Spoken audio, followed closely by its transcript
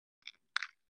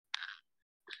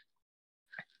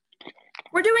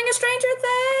We're doing a Stranger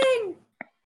Thing!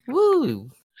 Woo!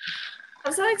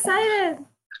 I'm so excited.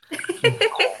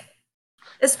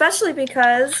 Especially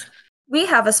because we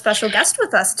have a special guest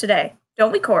with us today.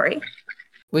 Don't we, Corey?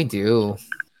 We do.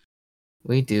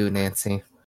 We do, Nancy.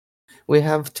 We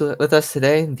have with us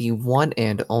today the one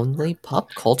and only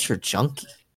pop culture junkie.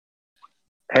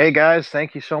 Hey guys,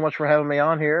 thank you so much for having me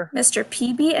on here. Mr.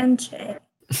 PB&J.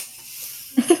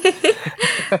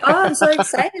 Oh, I'm so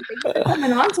excited. Thank you for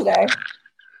coming on today.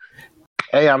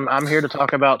 Hey, I'm here to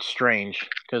talk about Strange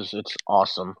because it's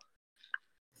awesome.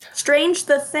 Strange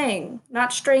the Thing,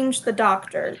 not Strange the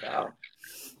Doctor, though.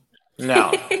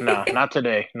 No, not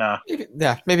today. No.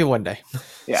 Maybe one day.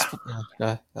 Yeah.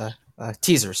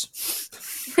 Teasers.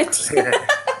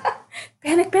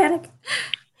 Panic.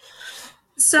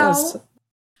 So,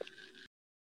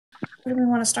 where do we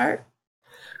want to start?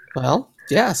 Well,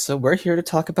 yeah, so we're here to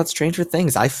talk about Stranger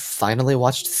Things. I finally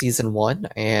watched season 1,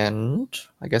 and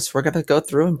I guess we're going to go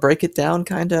through and break it down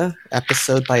kind of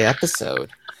episode by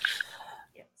episode.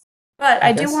 But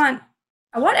I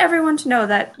want everyone to know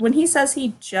that when he says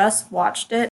he just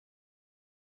watched it,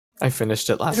 I finished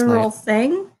it last literal night.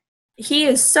 Thing, he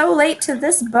is so late to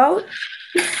this boat.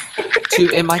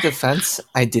 In my defense,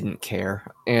 I didn't care.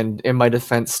 And in my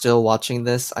defense, still watching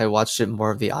this, I watched it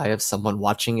more of the eye of someone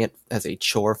watching it as a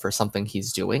chore for something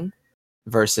he's doing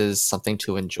versus something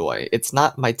to enjoy. It's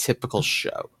not my typical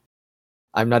show.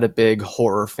 I'm not a big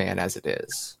horror fan as it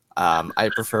is. I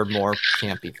prefer more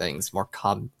campy things, more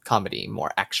comedy,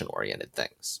 more action-oriented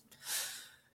things.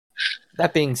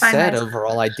 That being said,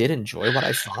 overall, I did enjoy what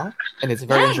I saw, and it's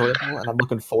very enjoyable, and I'm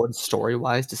looking forward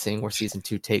story-wise to seeing where Season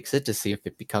 2 takes it, to see if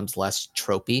it becomes less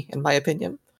tropey, in my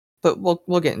opinion. But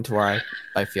we'll get into where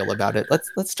I feel about it.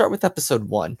 Let's start with Episode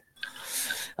 1.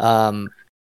 In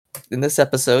this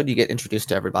episode, you get introduced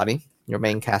to everybody, your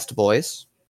main cast of boys.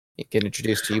 You get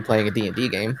introduced to you playing a D&D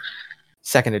game.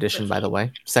 Second edition, by the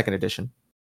way. Second edition.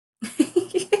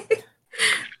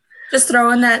 Just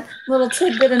throwing that little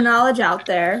tidbit of knowledge out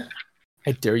there.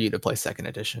 I dare you to play second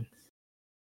edition.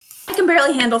 I can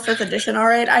barely handle 5th edition, all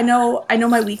right? I know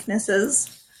my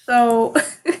weaknesses. So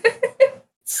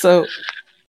So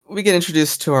we get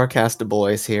introduced to our cast of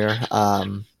boys here.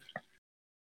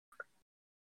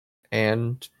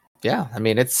 And yeah, I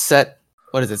mean, it's set,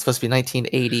 what is it, supposed to be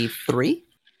 1983?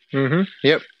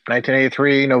 Yep,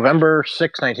 1983, November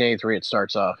 6, 1983 it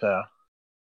starts off.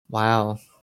 Wow.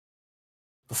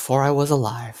 Before I was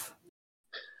alive.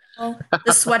 Well,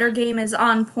 the sweater game is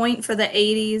on point for the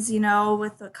 80s, you know,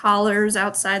 with the collars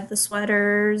outside the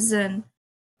sweaters. And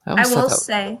I will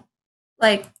say,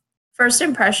 like, first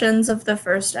impressions of the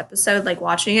first episode, like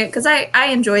watching it, because I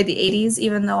enjoy the 80s,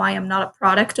 even though I am not a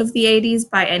product of the 80s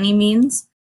by any means.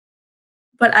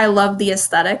 But I love the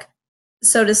aesthetic.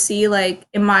 So to see, like,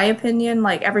 in my opinion,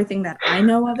 like everything that I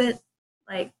know of it,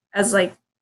 like as like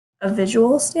a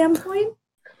visual standpoint,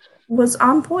 was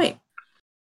on point.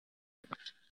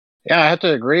 Yeah, I have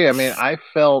to agree. I mean, I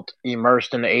felt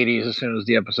immersed in the 80s as soon as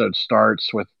the episode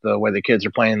starts with the way the kids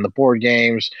are playing the board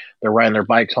games. They're riding their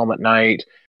bikes home at night.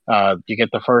 You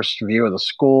get the first view of the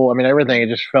school. I mean, everything, it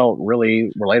just felt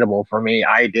really relatable for me.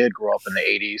 I did grow up in the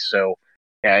 80s, so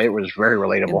yeah, it was very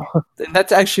relatable. And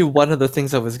that's actually one of the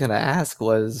things I was going to ask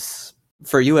was,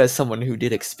 for you as someone who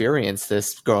did experience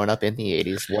this growing up in the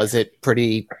 80s, was it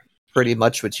pretty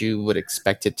much what you would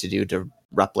expect it to do to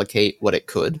replicate what it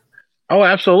could? Oh,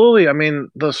 absolutely. I mean,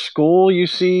 the school you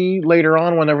see later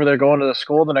on, whenever they're going to the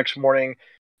school the next morning,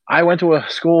 I went to a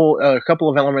couple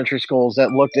of elementary schools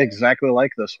that looked exactly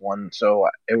like this one. So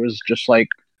it was just like,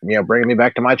 bringing me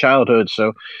back to my childhood.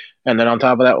 So, and then on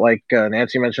top of that, like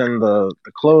Nancy mentioned, the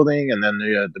clothing and then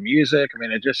the music. I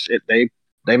mean,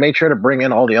 they made sure to bring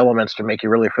in all the elements to make you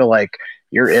really feel like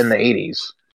you're in the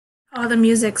 80s. Oh, the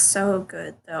music's so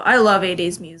good, though. I love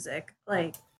 80s music.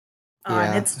 Like,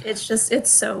 yeah. And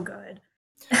it's so good.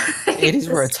 80s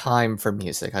were a time for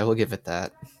music. I will give it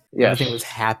that. Yes. Everything was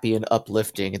happy and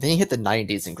uplifting, and then you hit the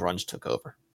 90s and grunge took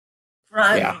over.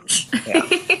 Grunge. Yeah.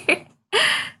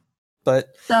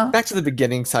 But back to the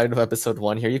beginning side of episode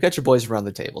 1 here. You've got your boys around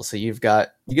the table. So you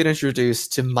get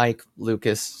introduced to Mike,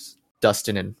 Lucas,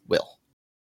 Dustin, and Will.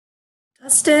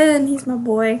 Dustin, he's my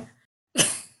boy.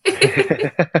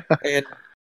 And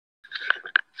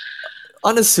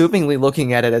unassumingly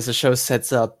looking at it as the show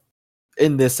sets up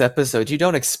in this episode, you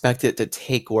don't expect it to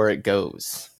take where it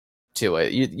goes to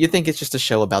it. You think it's just a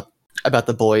show about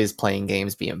the boys playing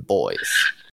games being boys.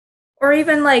 Or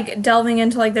even, like, delving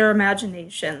into, like, their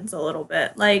imaginations a little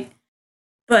bit. Like,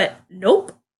 but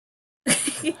nope.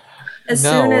 As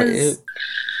soon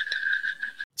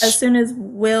as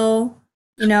Will,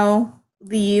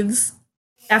 leaves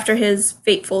after his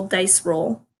fateful dice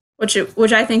roll, which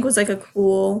I think was like a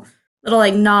cool little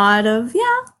like nod of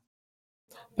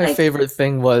My like, favorite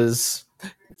thing was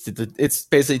it's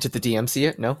basically to the DM see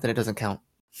it. No, then it doesn't count.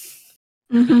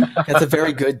 That's a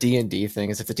very good D&D thing.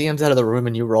 Is if the DM's out of the room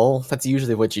and you roll, that's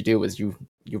usually what you do. Is you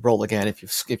roll again if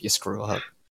you screw up.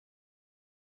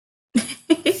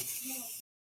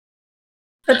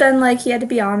 But then like he had to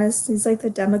be honest. He's like, the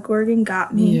Demogorgon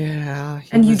got me. Yeah,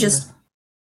 and you just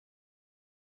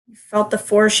you felt the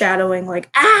foreshadowing, like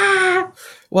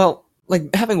Well,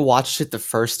 like having watched it the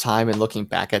first time and looking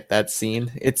back at that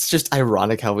scene, it's just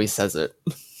ironic how he says it.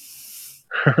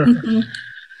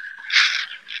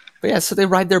 But yeah, so they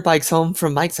ride their bikes home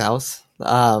from Mike's house.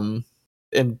 And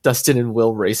Dustin and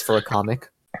Will race for a comic.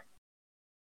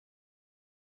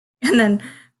 And then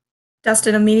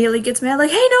Dustin immediately gets mad, like,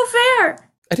 "Hey, no fair!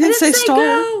 I didn't say star."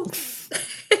 Go.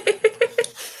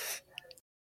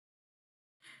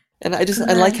 And I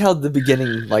like how the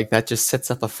beginning like that just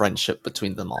sets up a friendship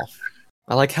between them all.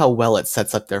 I like how well it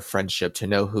sets up their friendship to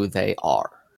know who they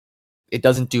are. It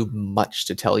doesn't do much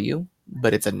to tell you,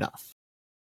 but it's enough.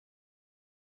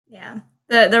 Yeah.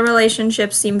 The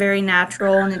relationships seem very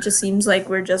natural, and it just seems like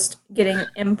we're just getting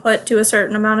input to a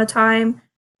certain amount of time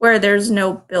where there's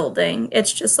no building.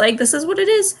 It's just like, this is what it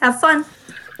is. Have fun.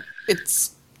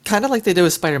 It's kind of like they do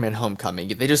with Spider-Man Homecoming.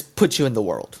 They just put you in the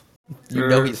world. You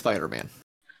know he's Spider-Man.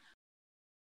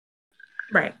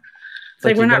 Right. It's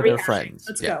like we're not rehashing. Friends.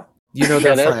 Let's go. You know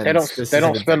they're friends. They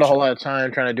don't spend a whole lot of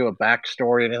time trying to do a backstory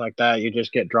or anything like that. You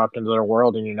just get dropped into their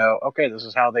world and you know, okay, this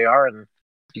is how they are, and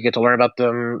you get to learn about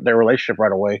their relationship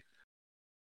right away.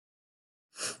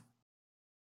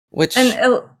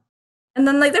 And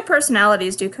then like their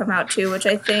personalities do come out too, which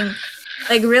I think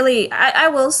like really I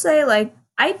will say like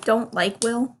I don't like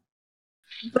Will.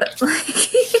 But like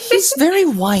he's very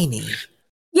whiny.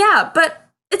 Yeah, but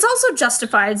it's also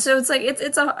justified. So it's like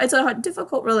it's a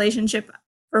difficult relationship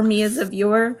for me as a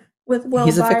viewer with Will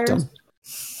Byers.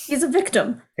 He's a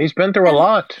victim. He's been through a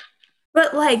lot.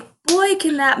 But like, boy,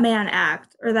 can that man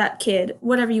act, or that kid,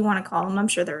 whatever you want to call him. I'm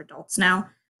sure they're adults now.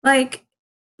 Like,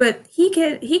 but he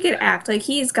could act. Like,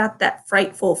 he's got that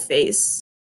frightful face,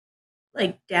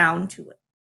 like, down to it.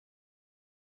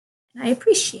 And I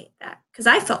appreciate that because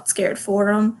I felt scared for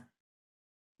him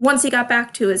once he got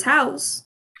back to his house,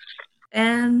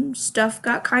 and stuff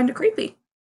got kind of creepy.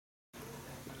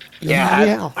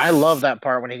 Yeah, I love that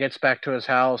part when he gets back to his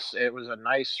house. It was a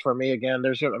nice for me again.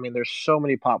 There's so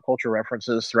many pop culture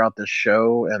references throughout this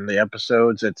show and the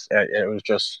episodes. It was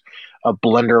just a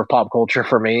blender of pop culture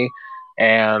for me.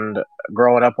 And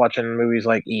growing up watching movies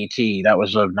like E.T., that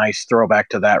was a nice throwback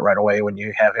to that right away when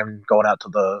you have him going out to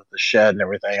the shed and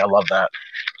everything. I love that.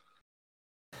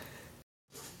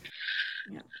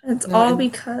 Yeah, it's all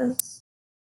because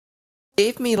it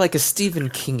gave me like a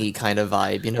Stephen King-y kind of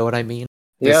vibe. You know what I mean?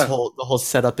 The whole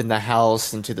setup in the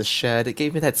house into the shed, it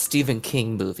gave me that Stephen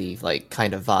King movie like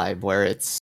kind of vibe where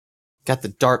it's got the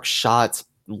dark shots,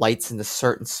 lights in the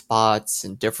certain spots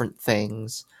and different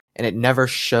things, and it never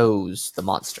shows the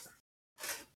monster.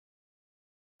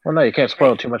 Well, no, you can't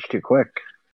spoil too much too quick.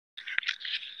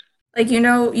 Like you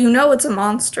know it's a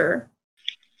monster.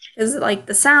 Because like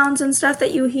the sounds and stuff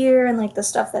that you hear and like the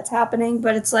stuff that's happening,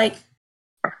 but it's like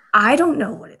I don't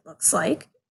know what it looks like.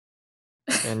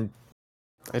 And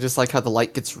I just like how the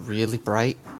light gets really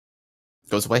bright,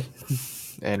 goes away,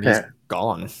 and he's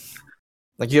gone.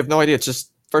 Like, you have no idea. It's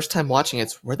just, first time watching it,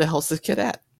 it's, where the hell's this kid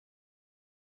at?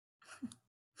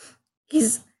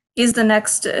 He's the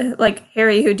next, like,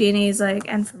 Harry Houdini's like,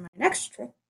 and for my next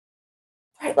trick.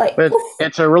 Right, like, but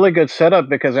it's a really good setup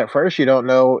because at first you don't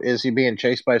know, is he being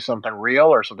chased by something real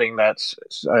or something that's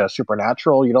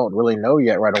supernatural? You don't really know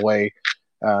yet right away.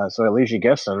 So it leaves you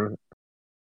guessing.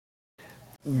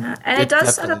 Yeah, and it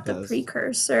does set up the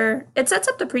precursor. It sets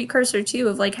up the precursor too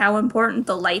of like how important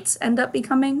the lights end up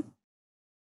becoming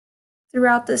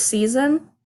throughout the season.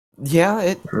 Yeah,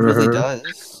 it really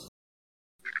does.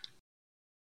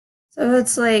 So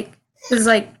it's like, because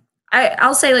like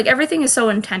I'll say like everything is so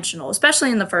intentional,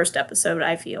 especially in the first episode.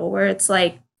 I feel where it's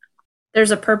like there's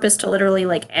a purpose to literally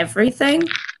like everything.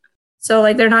 So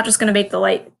like they're not just gonna make the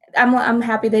light. I'm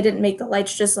happy they didn't make the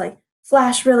lights just like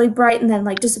flash really bright and then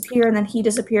like disappear and then he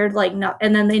disappeared like no,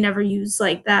 and then they never use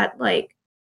like that like.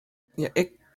 Yeah,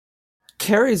 it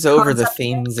carries over the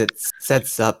themes it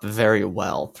sets up very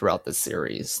well throughout the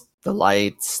series. The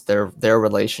lights, their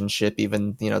relationship,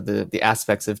 even the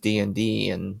aspects of D&D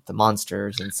and the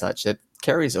monsters and such. It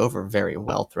carries over very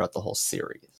well throughout the whole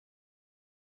series.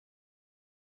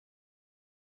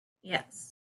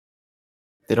 Yes.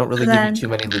 They don't really give you too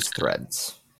many loose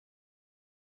threads.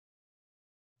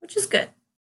 Which is good.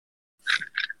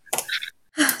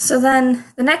 So then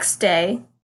the next day,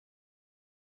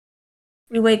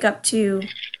 we wake up to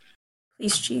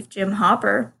Police Chief Jim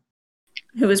Hopper,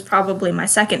 who is probably my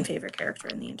second favorite character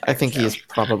in the entire show. I think he is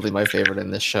probably my favorite in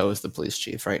this show as the police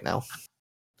chief right now.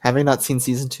 Having not seen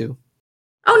season 2.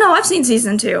 Oh no, I've seen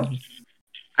season 2.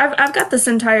 I've got this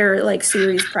entire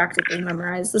series practically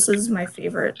memorized. This is my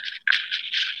favorite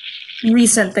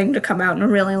recent thing to come out in a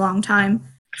really long time.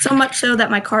 So much so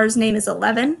that my car's name is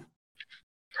 11.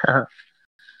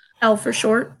 L for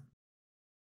short.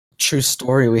 True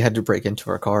story. We had to break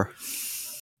into our car.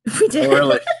 We did. Oh,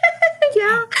 really?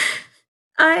 Yeah.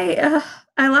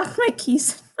 I locked my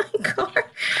keys in my car,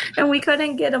 and we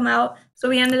couldn't get them out. So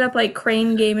we ended up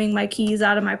crane gaming my keys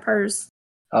out of my purse.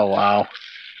 Oh wow.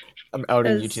 I'm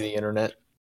outing you to the internet.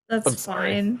 That's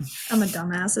fine. I'm a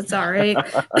dumbass. It's all right.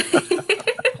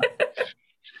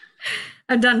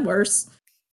 I've done worse.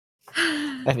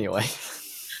 Anyway.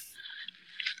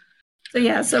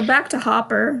 So back to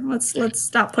Hopper. Let's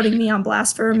stop putting me on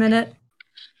blast for a minute.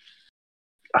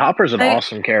 Hopper's an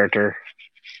awesome character.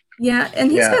 Yeah, and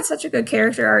he's got such a good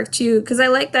character arc too, because I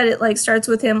like that it starts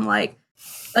with him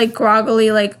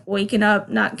groggily waking up,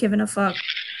 not giving a fuck,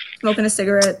 smoking a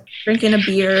cigarette, drinking a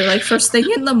beer, first thing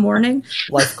in the morning.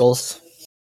 Life goals.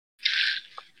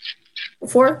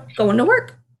 Before going to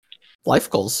work. Life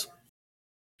goals.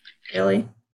 Really?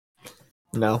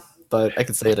 No, but I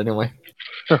can say it anyway.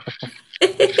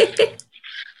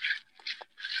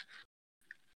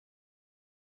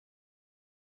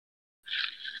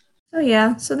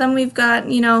 So then we've got,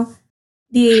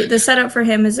 the setup for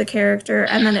him as a character,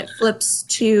 and then it flips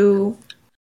to...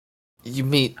 You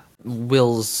meet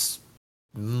Will's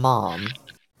mom.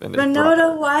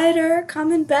 Winona Ryder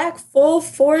coming back full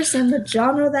force in the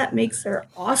genre that makes her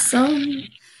awesome.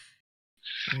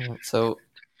 So...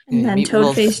 And then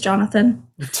Toadface Jonathan.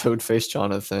 Toadface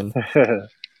Jonathan.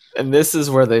 And this is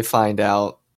where they find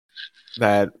out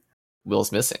that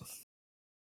Will's missing.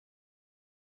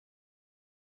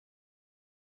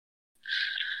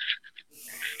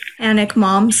 Panic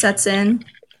mom sets in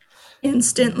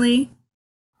instantly.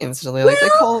 They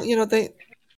call,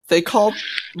 they call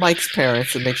Mike's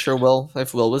parents to make sure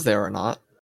if Will was there or not.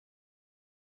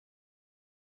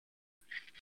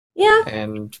 Yeah.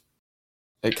 And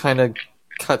it kind of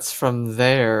cuts from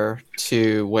there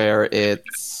to where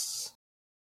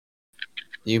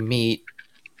you meet.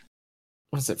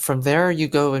 Was it from there? You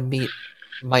go and meet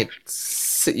Mike.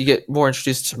 You get more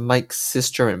introduced to Mike's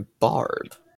sister and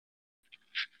Barb.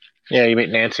 Yeah, you meet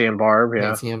Nancy and Barb. Yeah,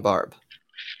 Nancy and Barb.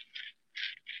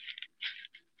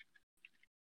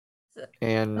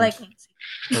 And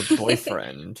her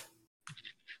boyfriend.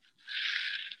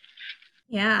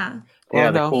 Yeah.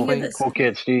 Yeah, the cool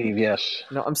kid Steve. Yes.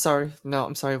 No, I'm sorry.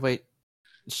 Wait,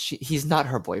 he's not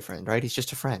her boyfriend, right? He's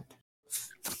just a friend.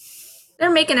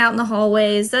 They're making out in the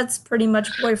hallways. That's pretty much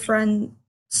boyfriend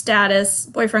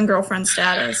girlfriend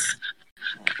status.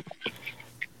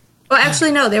 Well,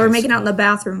 actually, no. They were making out in the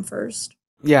bathroom first.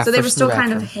 Yeah. So they were still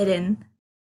kind of hidden.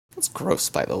 That's gross,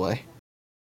 by the way.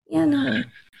 Yeah, no. I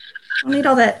don't need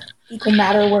all that equal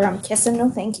matter where I'm kissing. No,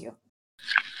 thank you.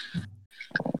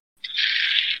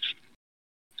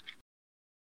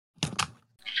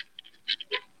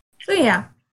 So yeah.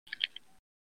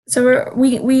 So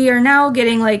we are now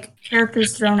getting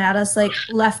characters thrown at us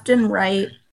left and right.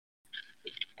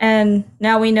 And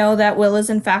now we know that Will is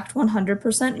in fact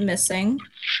 100% missing.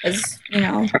 As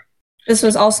this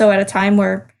was also at a time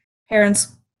where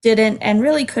parents didn't and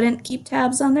really couldn't keep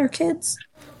tabs on their kids.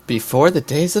 Before the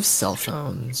days of cell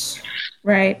phones.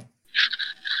 Right.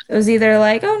 It was either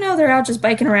oh no, they're out just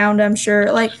biking around, I'm sure.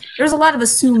 There's a lot of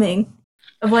assuming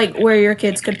of where your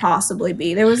kids could possibly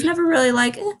be. There was never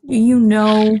really do you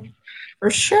know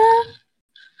for sure?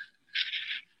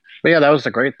 But yeah, that was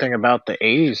the great thing about the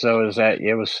 80s, though, is that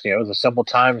it was the simple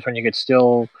times when you could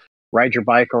still ride your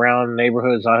bike around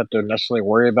neighborhoods, not have to necessarily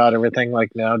worry about everything like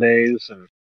nowadays. And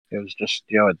it was just,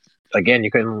 again,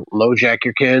 you couldn't LoJack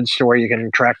your kids to where you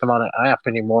can track them on an app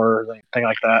anymore, or anything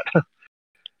like that.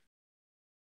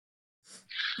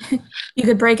 You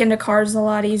could break into cars a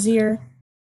lot easier.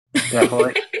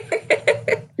 Definitely.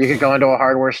 You could go into a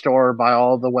hardware store, buy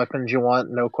all the weapons you want,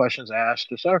 no questions asked.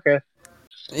 Just okay.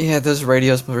 Yeah, those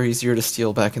radios were easier to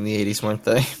steal back in the 80s, weren't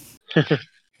they?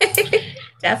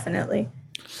 Definitely.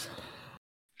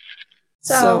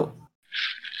 So,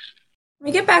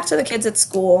 we get back to the kids at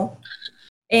school,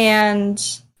 and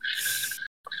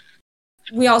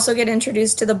we also get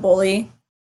introduced to the bully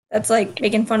that's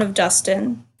making fun of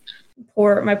Dustin,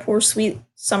 my poor sweet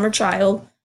summer child,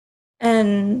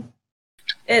 and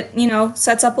it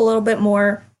sets up a little bit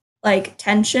more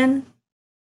tension,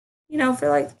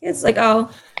 for the kids, oh,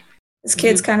 This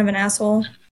kid's kind of an asshole.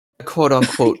 A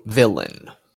quote-unquote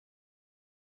villain.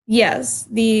 Yes,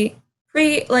 the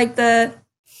red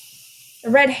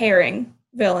herring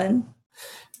villain.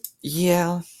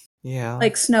 Yeah.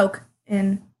 Like Snoke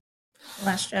in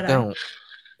Last Jedi. Don't.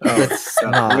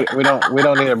 We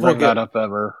don't need to bring that up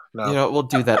ever. No. You know, we'll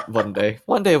do that one day.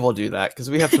 One day we'll do that because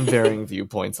we have some varying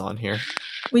viewpoints on here.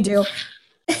 We do.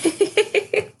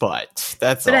 But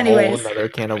that's whole another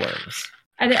can of worms.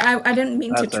 I didn't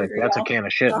mean to trigger you. That's a can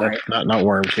of shit. Sorry. That's not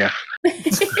worms, yeah.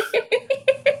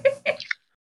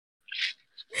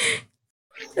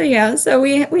 So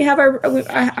we have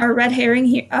our red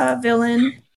herring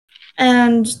villain,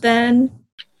 and then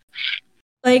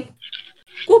like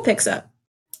school picks up.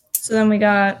 So then we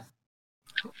got.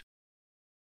 You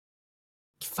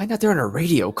find out they're in a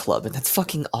radio club, and that's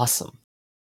fucking awesome.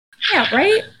 Yeah,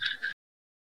 right?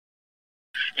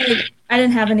 Like, I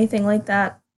didn't have anything like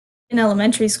that in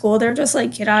elementary school. They're just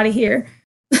like, get out of here.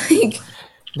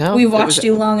 No, we watched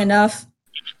you long enough.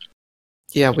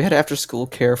 Yeah, we had after-school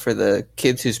care for the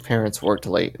kids whose parents worked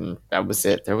late, and that was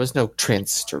it. There was no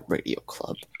transistor radio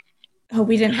club. Oh,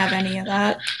 we didn't have any of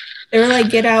that. They were like,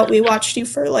 get out. We watched you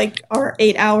for like our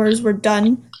 8 hours. We're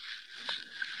done.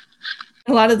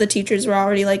 A lot of the teachers were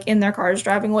already like in their cars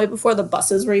driving away before the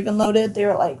buses were even loaded. They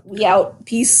were like, we out.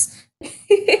 Peace.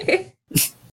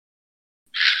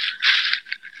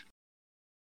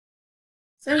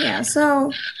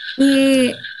 So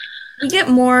we get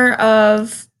more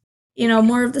of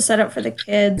the setup for the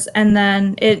kids, and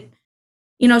then it,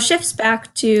 shifts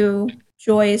back to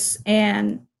Joyce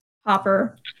and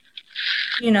Hopper,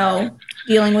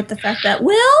 dealing with the fact that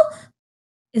Will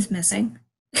is missing.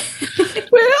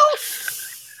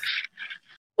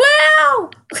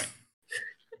 Will!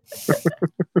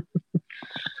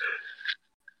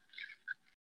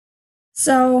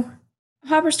 So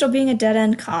Hopper's still being a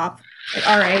dead-end cop. Like,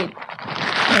 all right,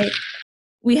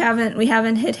 we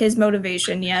haven't hit his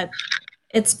motivation yet.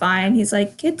 It's fine. He's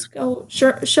like, kids go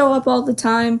show up all the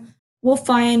time. We'll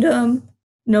find them.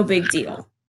 No big deal.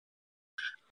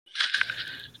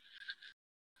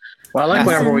 Well, I like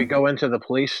whenever we go into the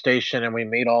police station and we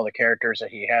meet all the characters that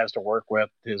he has to work with.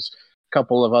 His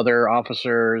couple of other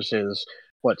officers, his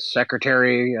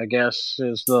secretary, I guess,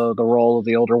 is the role of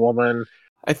the older woman.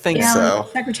 I think so.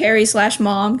 Secretary /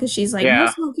 mom, because she's like, no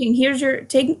smoking.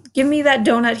 Give me that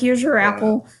donut. Here's your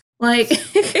apple. Like,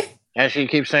 and she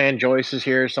keeps saying, Joyce is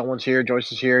here. Someone's here.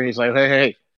 Joyce is here. And he's like,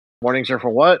 hey, mornings are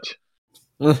for what?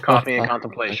 Coffee and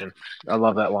contemplation. I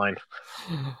love that line.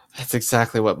 That's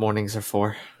exactly what mornings are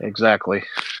for. Exactly.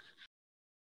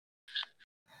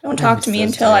 Don't talk to me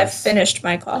until I've finished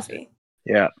my coffee.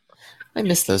 Yeah. I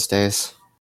miss those days.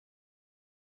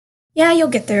 Yeah, you'll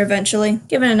get there eventually.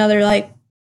 Give it another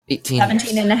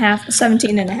 17 and a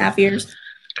half years.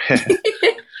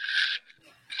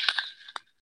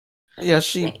 Yeah,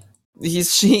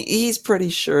 he's pretty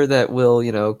sure that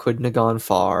Will, couldn't have gone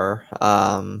far.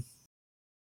 Well,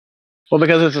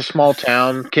 because it's a small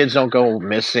town, kids don't go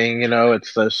missing.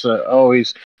 It's this.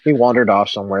 He wandered off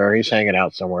somewhere. He's hanging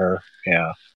out somewhere.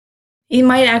 Yeah. He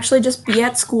might actually just be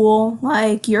at school.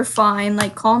 Like, you're fine.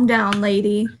 Like, calm down,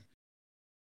 lady.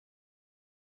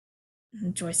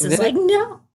 And Joyce is like,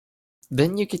 no.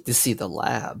 Then you get to see the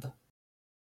lab.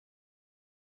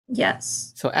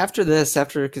 Yes. So after this,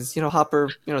 because Hopper,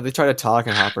 they try to talk,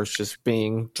 and Hopper's just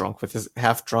being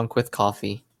half drunk with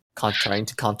coffee, trying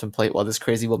to contemplate while this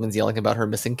crazy woman's yelling about her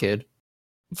missing kid.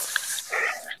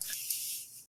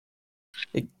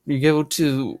 You go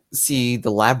to see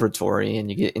the laboratory, and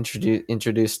you get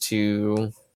introduced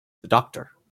to the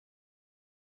doctor.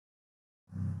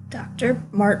 Dr.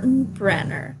 Martin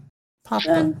Brenner. Papa.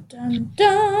 Dun, dun,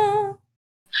 dun.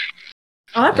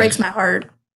 Oh, that breaks my heart.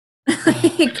 But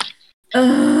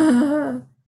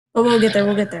we'll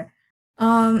get there.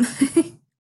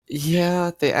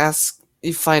 Yeah,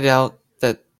 you find out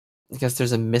that I guess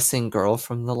there's a missing girl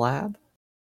from the lab.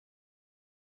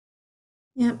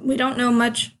 Yeah, we don't know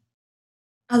much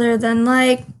other than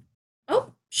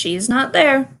she's not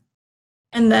there.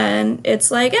 And then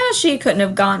it's like, she couldn't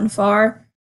have gone far.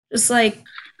 Just like,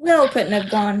 Will couldn't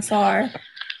have gone far.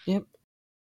 Yep.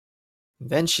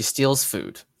 Then she steals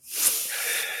food.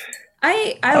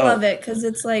 I love it because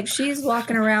it's like she's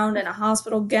walking around in a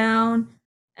hospital gown,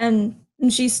 and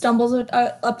she stumbles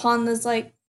upon this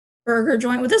burger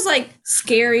joint with this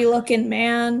scary looking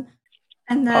man,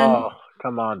 and then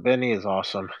come on, Benny is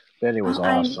awesome. Benny was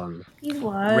awesome. He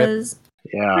was.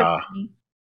 Rip. Yeah.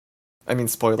 I mean,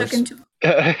 spoilers.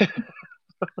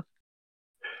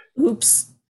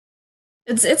 Oops.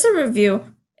 It's a review.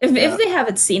 If they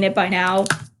haven't seen it by now.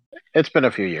 It's been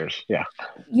a few years, yeah.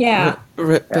 Yeah.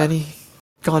 Rip Benny.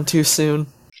 Gone too soon.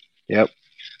 Yep.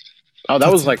 Oh,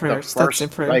 that was like the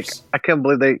first. Like, I can't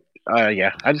believe they.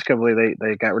 Yeah, I just can't believe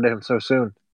they got rid of him so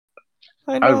soon.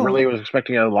 I know. I really was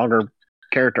expecting a longer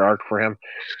character arc for him.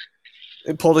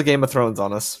 It pulled a Game of Thrones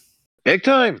on us. Big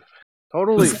time.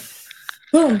 Totally.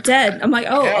 Boom, dead. I'm like,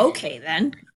 oh, okay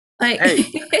then. Like, hey,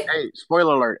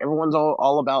 spoiler alert. Everyone's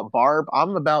all about Barb.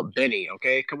 I'm about Benny,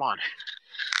 okay? Come on.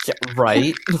 Yeah,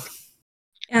 right?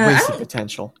 Wasted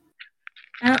potential.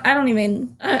 I don't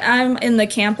even... I'm in the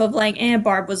camp of like,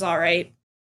 Barb was alright.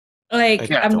 Like,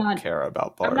 I don't care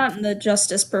about Barb. I'm not in the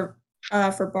justice for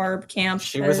Barb camp.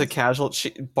 She was a casual...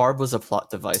 Barb was a plot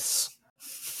device.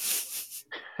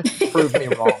 Prove me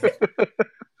wrong.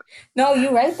 No,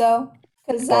 you're right, though.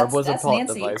 Barb was a plot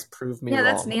device. Prove me wrong. Yeah,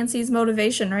 that's Nancy's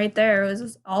motivation right there. It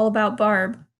was all about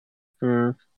Barb.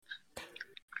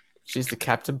 She's the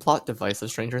captain plot device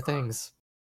of Stranger Things.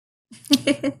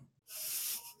 But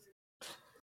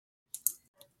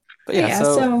yeah,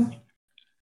 so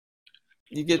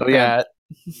you get that.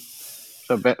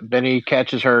 So Benny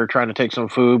catches her trying to take some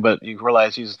food, but you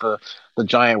realize he's the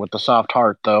giant with the soft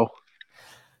heart, though.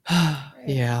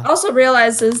 Yeah. Also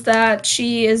realizes that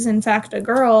she is in fact a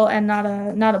girl and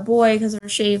not a boy because of her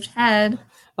shaved head.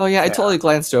 Oh yeah, I totally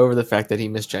glanced over the fact that he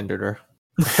misgendered her.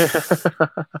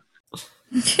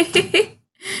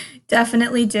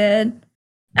 Definitely did.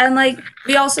 And like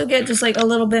we also get just like a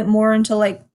little bit more into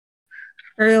like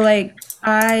her like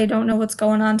I don't know what's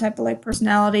going on type of like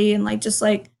personality, and like just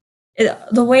like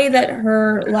the way that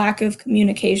her lack of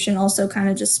communication also kind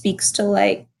of just speaks to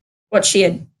like what she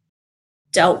had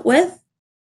dealt with.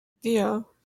 Yeah.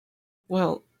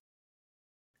 Well,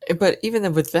 but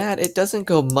even with that, it doesn't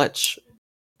go much.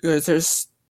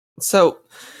 So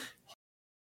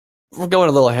we're going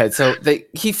a little ahead. So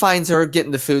he finds her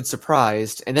getting the food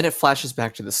surprised, and then it flashes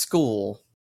back to the school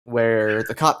where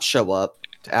the cops show up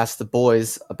to ask the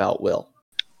boys about Will.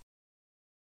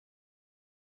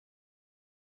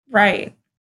 Right.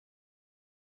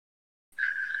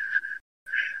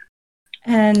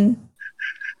 And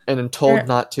then told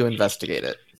not to investigate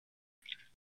it.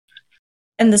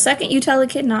 And the second you tell a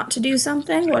kid not to do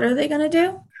something, what are they going to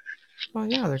do? Well,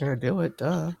 yeah, they're going to do it,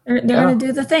 duh. They're going to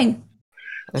do the thing.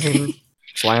 I mean,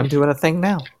 that's why I'm doing a thing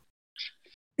now.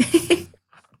 A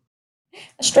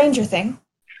stranger thing.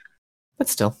 But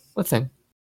still, a thing.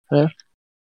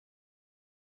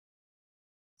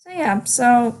 Yeah.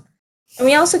 So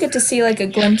we also get to see like a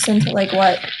glimpse into like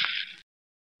what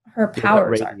her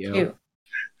powers are too.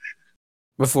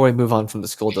 Before we move on from the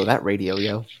school, though, that radio,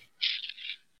 yo.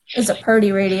 It's a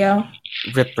Purdy radio.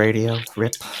 RIP radio.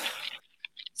 RIP.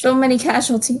 So many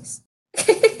casualties.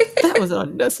 That was an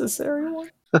unnecessary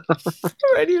one. The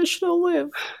radio should have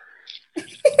lived.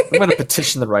 I'm going to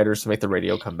petition the writers to make the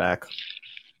radio come back.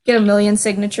 Get 1 million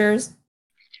signatures.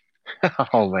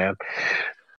 Oh, man.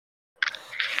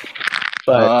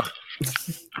 But...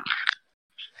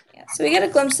 yeah, so we get a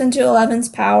glimpse into Eleven's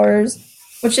powers,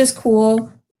 which is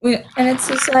cool. And it's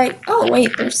just like, oh,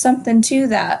 wait, there's something to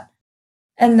that.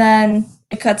 And then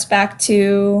it cuts back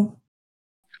to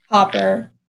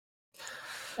Hopper.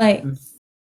 Like,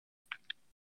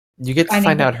 you get to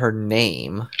find out her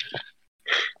name.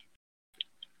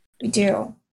 We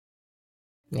do.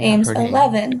 Name's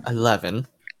 11. 11.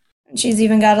 And she's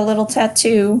even got a little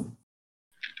tattoo.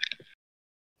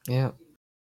 Yeah.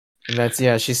 And that's,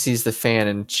 she sees the fan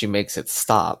and she makes it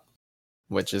stop,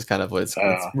 which is kind of what's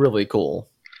really cool.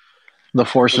 The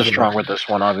Force is strong with this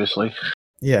one, obviously.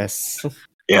 Yes.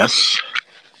 Yes.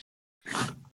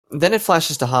 Then it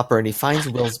flashes to Hopper and he finds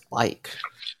Will's bike.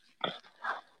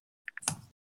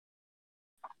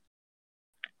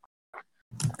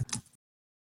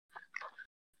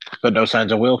 But no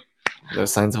signs of Will. No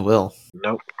signs of Will.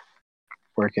 Nope.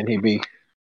 Where can he be?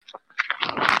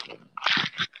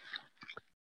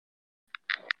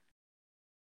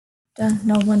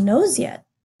 No one knows yet.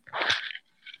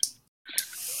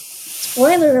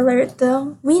 Spoiler alert,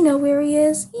 though. We know where he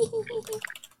is.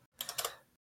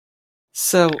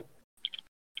 So,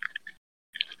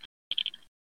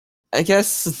 I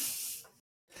guess...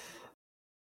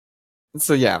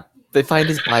 So yeah, they find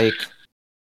his bike.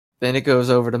 Then it goes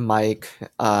over to Mike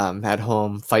at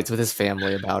home, fights with his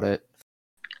family about it.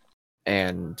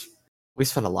 And we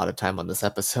spent a lot of time on this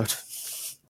episode.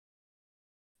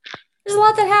 There's a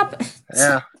lot that happened.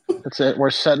 Yeah, that's it.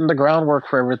 We're setting the groundwork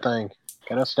for everything.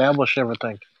 Gotta establish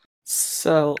everything.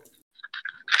 So,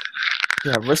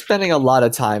 yeah, we're spending a lot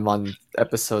of time on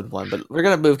episode 1, but we're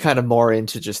gonna move kind of more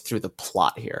into just through the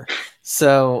plot here.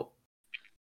 So,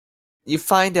 they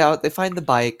find the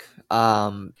bike.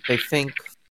 They think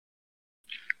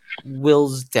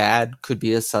Will's dad could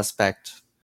be a suspect.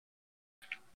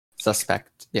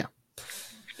 suspect. Yeah.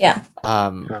 Yeah.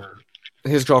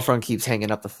 His girlfriend keeps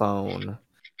hanging up the phone.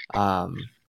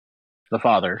 The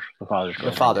father's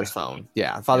phone.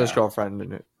 Yeah, father's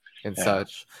girlfriend and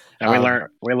such. And we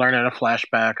learn in a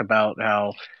flashback about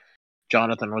how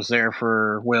Jonathan was there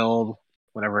for Will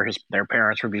whenever their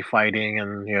parents would be fighting,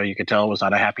 and you could tell it was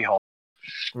not a happy home.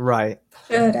 Right.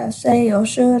 Should I say or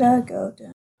should I go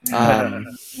down?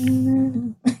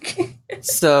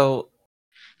 So,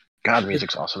 God,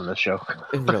 music's awesome in this show.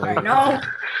 It really I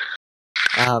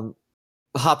know.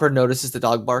 Hopper notices the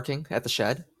dog barking at the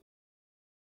shed.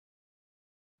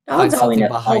 Dogs finds something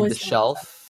behind the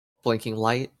shelf, blinking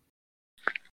light.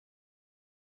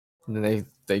 And then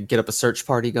they get up a search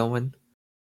party going.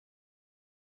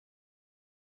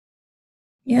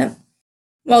 Yep.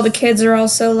 Well, the kids are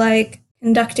also like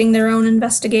conducting their own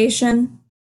investigation.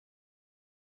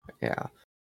 Yeah.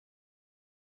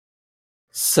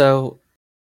 So,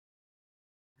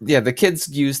 yeah, the kids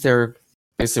use their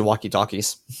basically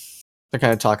walkie-talkies to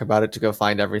kind of talk about it, to go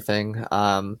find everything.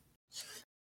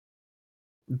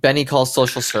 Benny calls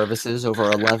social services over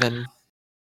 11.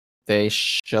 They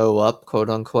show up, quote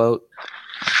unquote.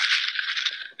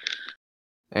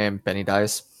 And Benny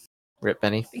dies. Rip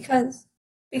Benny. Because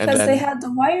they had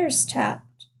the wires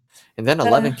tapped. And then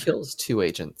 11 kills 2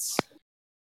 agents.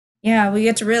 Yeah, we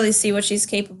get to really see what she's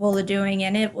capable of doing,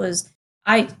 and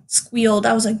I squealed.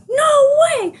 I was like, no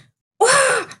way!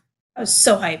 I was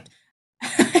so hyped.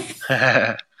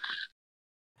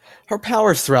 Her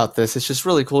powers throughout this, it's just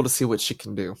really cool to see what she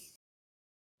can do.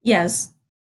 Yes.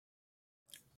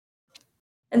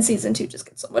 And season 2 just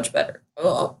gets so much better.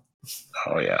 Oh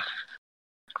yeah.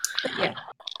 But yeah.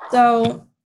 So,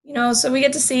 so we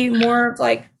get to see more of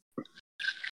like,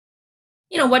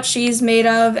 what she's made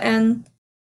of, and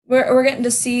we're getting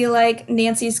to see like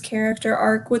Nancy's character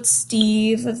arc with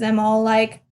Steve, of them all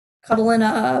like cuddling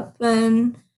up,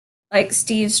 and like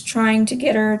Steve's trying to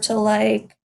get her to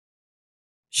like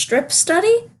strip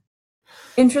study.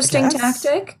 Interesting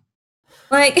tactic.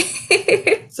 Like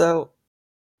So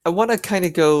I want to kind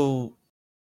of go.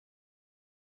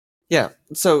 Yeah.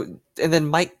 So and then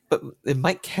Mike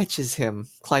catches him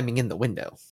climbing in the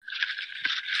window.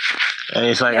 And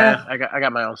he's like, I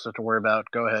got my own stuff to worry about.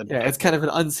 Go ahead. Yeah, it's kind of an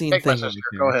unseen Take thing. My sister.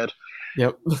 Go ahead.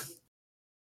 Yep.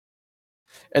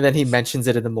 And then he mentions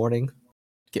it in the morning.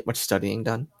 Get much studying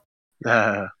done.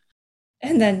 And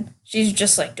then she's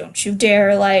just like, don't you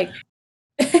dare, like,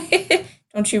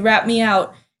 don't you rat me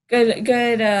out.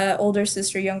 Good older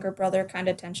sister, younger brother kind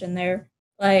of tension there.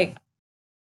 Like,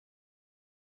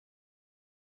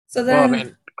 so then... Well, I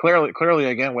mean, clearly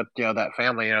again, with, that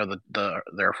family,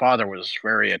 their father was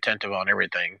very attentive on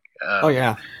everything. Oh,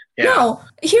 yeah. No,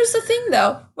 here's the thing,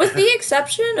 though. With the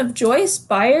exception of Joyce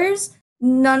Byers,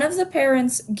 none of the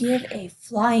parents give a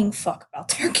flying fuck about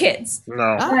their kids.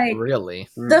 No. Not really.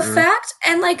 The fact,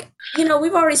 and like,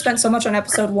 we've already spent so much on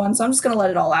episode 1, so I'm just going to let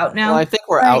it all out now. Well, I think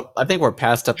we're out. I think we're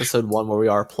past episode 1 where we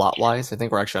are plot-wise. I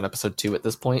think we're actually on episode 2 at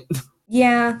this point.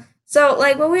 Yeah. So,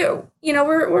 like, well,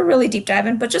 we're really deep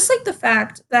diving, but just like the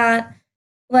fact that,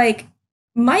 like,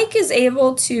 Mike is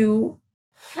able to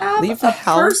have Leave the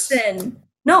house? Person,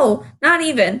 no, not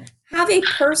even, have a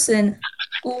person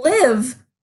live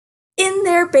in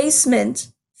their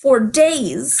basement for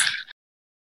days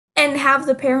and have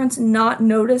the parents not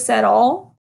notice at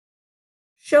all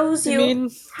shows you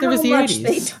it was the much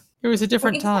 80s. It was a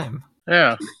different time.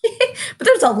 Yeah. But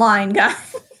there's a line, guys.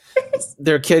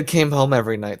 Their kid came home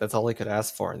every night. That's all they could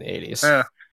ask for in the 80s. Yeah.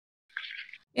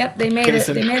 Yep, they made it.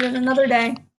 They made it another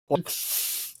day.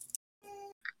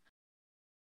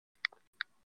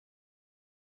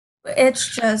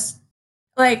 It's just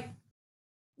like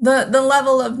the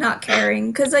level of not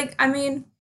caring, because like, I mean,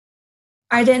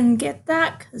 I didn't get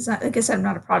that because I guess I'm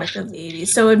not a product of the 80s,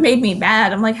 so it made me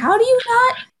mad. I'm like, how do you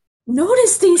not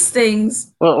notice these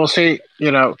things? Well, we'll see.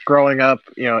 Growing up,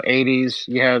 80s,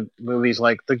 you had movies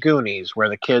like The Goonies, where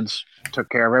the kids took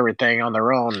care of everything on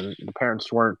their own, and the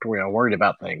parents weren't, worried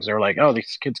about things. They were like, "Oh,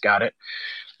 these kids got it.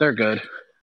 They're good.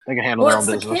 They can handle their own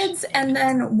business." Well, it's the kids, and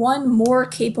then one more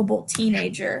capable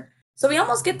teenager. So we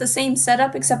almost get the same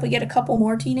setup, except we get a couple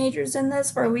more teenagers in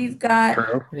this, where we've got...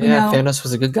 True. Yeah, Thanos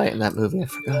was a good guy in that movie. I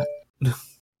forgot.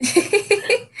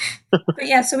 But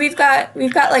yeah, so we've got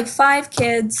like 5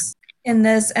 kids in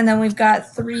this, and then we've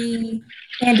got 3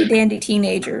 handy-dandy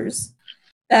teenagers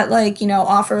that, like,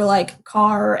 offer, like,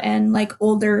 car and, like,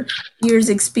 older years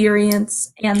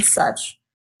experience and such.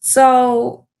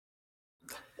 So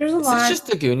there's a lot. It's just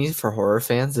the Goonies for horror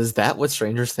fans. Is that what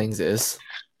Stranger Things is?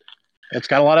 It's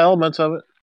got a lot of elements of it.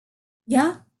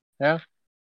 Yeah. Yeah.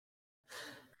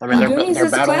 I mean, they're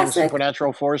battling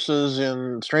supernatural forces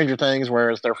in Stranger Things,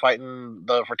 whereas they're fighting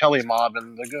the Fratelli mob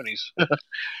in the Goonies.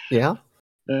 Yeah.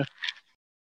 Yeah.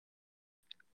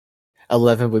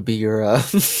 11 would be your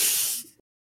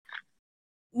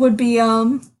would be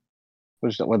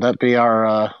would that be our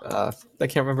I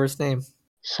can't remember his name.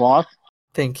 Sloth?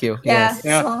 Thank you. Yeah,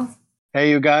 yes. Sloth.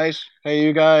 Hey you guys.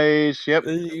 Yep.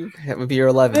 That would be your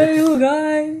 11. Hey you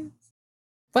guys.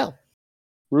 Well,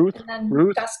 Ruth.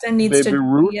 Dustin needs to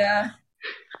Ruth. Yeah.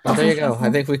 Well, there you go.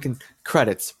 I think we can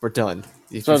credits. We're done.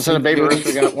 So instead of Baby Ruth,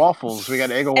 we got waffles. We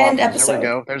got Eggo waffles. There we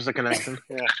go. There's the connection.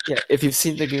 Yeah. If you've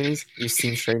seen the Goonies, you've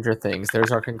seen Stranger Things.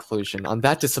 There's our conclusion. On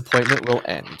that, disappointment will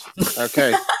end.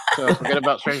 Okay. So forget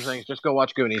about Stranger Things. Just go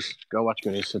watch Goonies. Go watch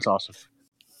Goonies. It's awesome.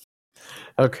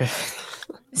 Okay.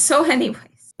 So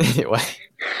anyways. Anyway.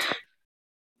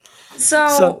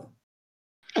 So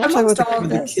amongst all of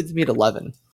this, the kids meet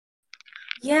 11.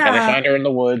 Yeah. And they find her in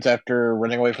the woods after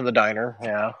running away from the diner.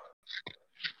 Yeah.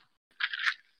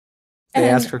 They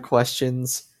ask her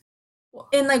questions.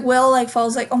 And like Will like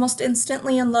falls like almost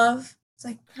instantly in love. It's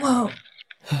like, whoa.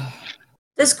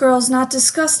 This girl's not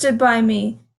disgusted by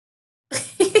me. Yeah,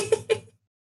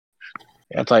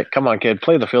 it's like, come on, kid,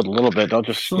 play the field a little bit. Don't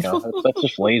just, that's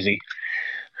just lazy.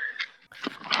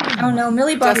 Oh no,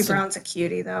 Millie Bobby Brown's a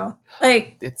cutie though.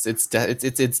 Like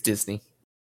it's Disney.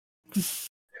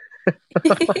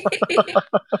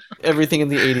 Everything in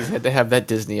the 80s had to have that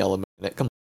Disney element in it. Come on.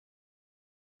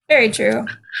 Very true.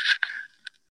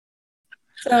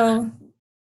 So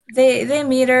they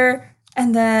meet her,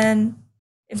 and then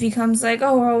it becomes like,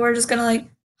 oh well, we're just gonna like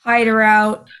hide her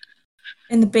out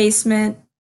in the basement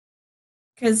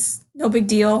because no big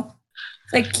deal.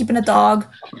 It's like keeping a dog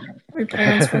for your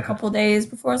parents for a couple of days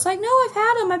before it's like, no, I've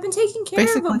had him. I've been taking care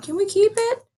of him. Can we keep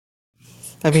it?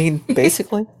 I mean,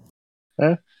 basically.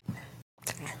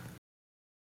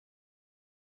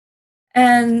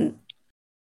 And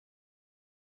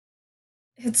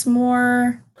it's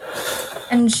more,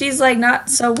 and she's like not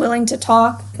so willing to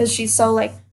talk because she's so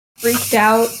like freaked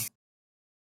out.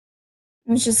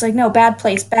 And it's just like, no, bad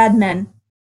place, bad men.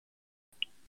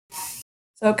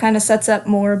 So it kind of sets up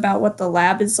more about what the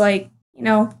lab is like,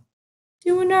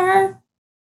 doing to her.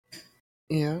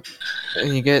 Yeah.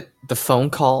 And you get the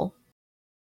phone call.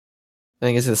 I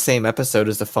think it's the same episode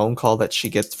as the phone call that she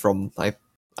gets from,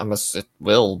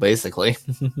 Will, basically.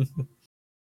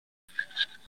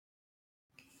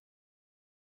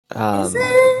 Is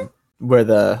it?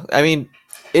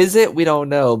 Is it? We don't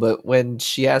know, but when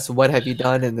she asks, what have you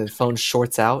done, and the phone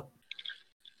shorts out.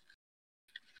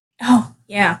 Oh,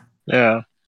 yeah. Yeah.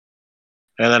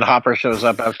 And then Hopper shows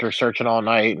up after searching all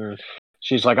night, and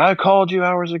she's like, I called you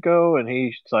hours ago, and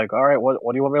he's like, all right, what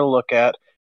do you want me to look at?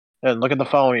 And look at the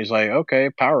phone. He's like,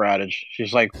 okay, power outage.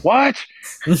 She's like, what?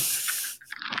 This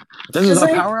is a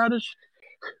power outage?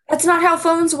 That's not how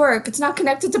phones work. It's not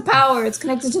connected to power. It's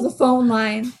connected to the phone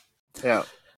line. Yeah.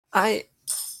 I'm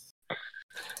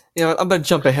going to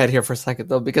jump ahead here for a second,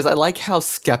 though, because I like how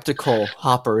skeptical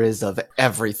Hopper is of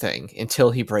everything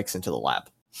until he breaks into the lab.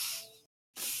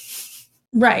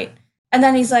 Right. And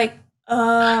then he's like,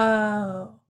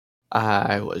 oh.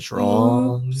 I was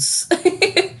wrong.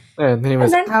 And then he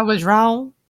was, I was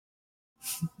wrong.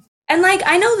 And,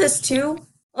 I know this, too.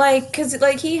 Because,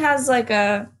 he has,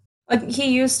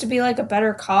 he used to be, a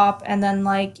better cop, and then,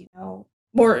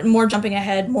 more jumping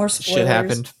ahead, more spoilers. Shit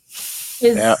happened.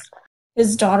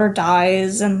 His daughter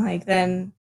dies, and,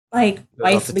 then,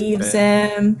 wife leaves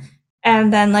him,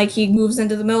 and then, he moves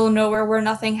into the middle of nowhere where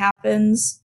nothing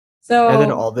happens. So, and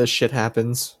then all this shit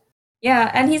happens.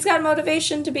 Yeah, and he's got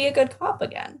motivation to be a good cop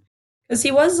again. Because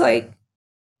he was, I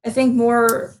think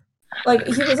more,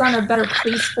 he was on a better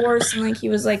police force, and, he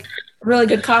was, a really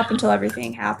good cop until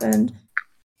everything happened.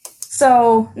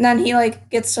 So, and then he,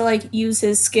 gets to, use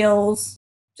his skills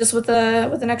just with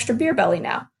an extra beer belly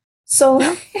now. So,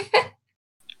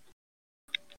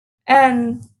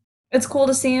 and it's cool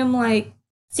to see him,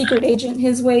 secret agent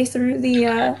his way through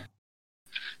the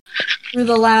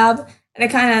lab. And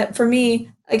it kind of, for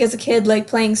me, as a kid,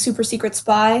 playing super secret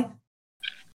spy,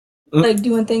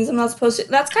 doing things I'm not supposed to.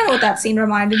 That's kind of what that scene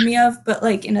reminded me of, but,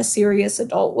 in a serious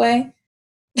adult way.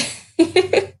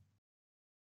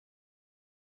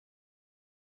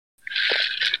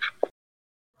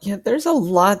 Yeah, there's a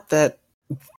lot that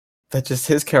just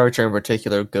his character in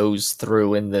particular goes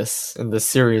through in this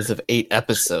series of 8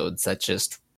 episodes that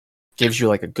just gives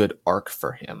you a good arc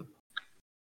for him.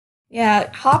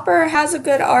 Yeah, Hopper has a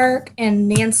good arc, and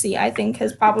Nancy, I think,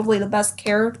 has probably the best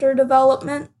character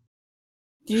development.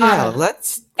 Yeah,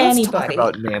 let's talk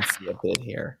about Nancy a bit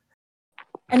here.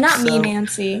 And not me,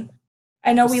 Nancy.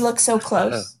 I know we look so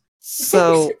close.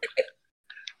 So,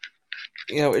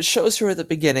 it shows her at the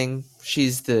beginning.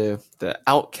 She's the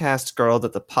outcast girl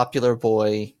that the popular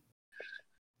boy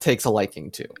takes a liking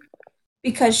to.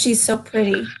 Because she's so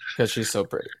pretty. The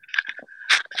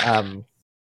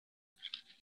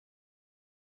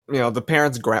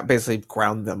parents basically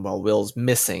ground them while Will's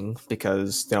missing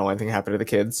because they don't want anything to happen to the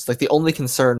kids. Like, the only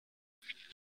concern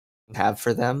they have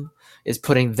for them is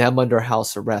putting them under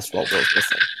house arrest while Will's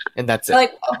missing. And that's it.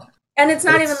 Like, and it's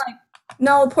not even like,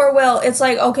 no, poor Will. It's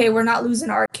like, okay, we're not losing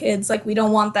our kids. Like, we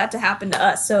don't want that to happen to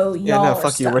us. So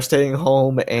fuck you. We're staying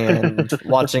home and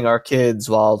watching our kids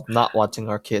while not watching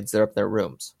our kids. They're up in their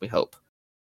rooms, we hope.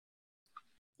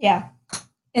 Yeah.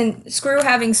 And screw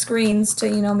having screens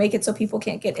to, make it so people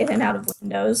can't get in and out of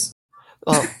windows.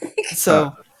 Well,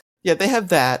 so, yeah, they have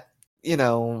that.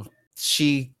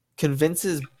 She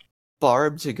convinces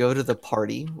Barb to go to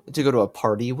a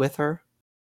party with her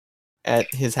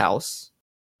at his house.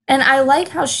 And I like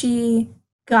how she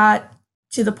got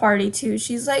to the party, too.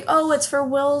 She's like, oh, it's for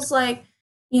Will's,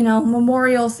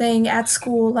 memorial thing at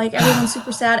school. Like, everyone's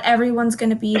super sad. Everyone's going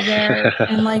to be there.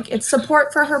 And, it's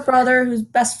support for her brother who's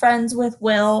best friends with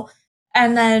Will.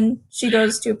 And then she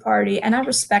goes to a party. And I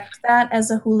respect that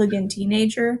as a hooligan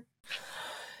teenager.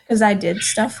 Because I did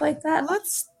stuff like that.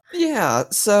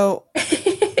 So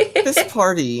this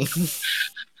party,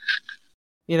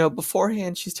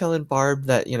 beforehand she's telling Barb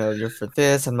that, you're for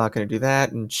this, I'm not going to do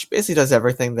that. And she basically does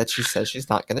everything that she says she's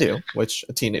not going to do, which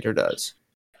a teenager does.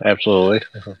 Absolutely.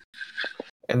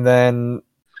 And then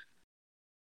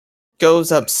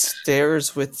goes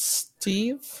upstairs with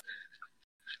Steve.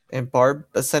 And Barb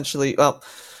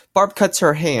Barb cuts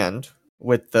her hand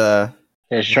with the...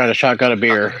 Yeah, she's trying to shotgun a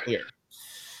beer.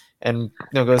 And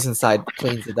goes inside,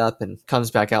 cleans it up, and comes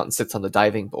back out and sits on the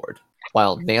diving board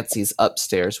while Nancy's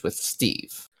upstairs with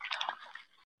Steve.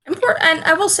 And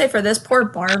I will say for this, poor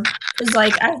Barb is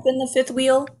I've been the fifth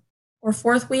wheel, or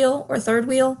fourth wheel, or third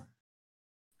wheel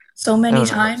so many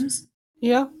times.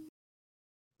 Yeah.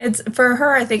 It's for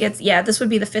her, I think this would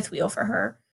be the fifth wheel for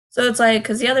her. So it's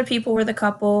because the other people were the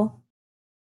couple.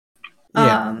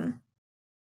 Yeah.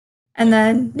 And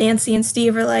then Nancy and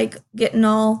Steve are getting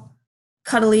all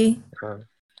cuddly.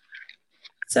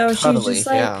 So she's just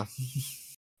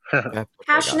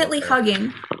passionately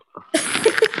hugging.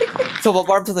 So while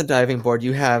Barb's on the diving board,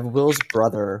 you have Will's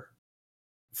brother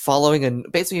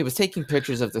basically he was taking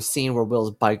pictures of the scene where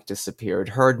Will's bike disappeared,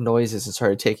 heard noises, and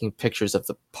started taking pictures of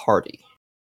the party.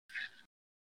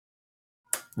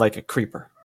 Like a creeper.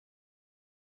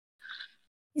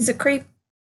 He's a creep.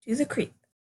 He's a creep.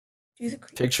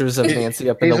 Pictures of Nancy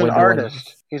up in the window. He's an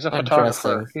artist. He's a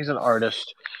photographer. He's an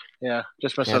artist. Yeah,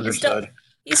 just misunderstood.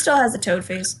 He still has a toad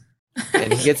face.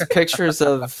 And he gets pictures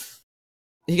of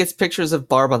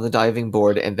Barb on the diving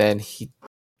board, and then he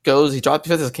puts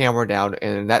his camera down,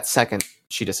 and in that second,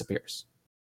 she disappears.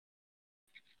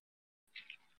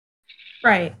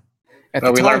 Right.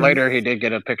 But we learned later he did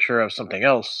get a picture of something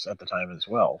else at the time as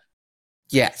well.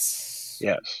 Yes.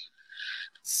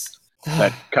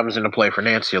 That comes into play for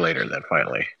Nancy later then,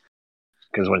 finally.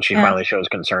 Because when she finally shows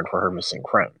concern for her missing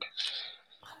friend.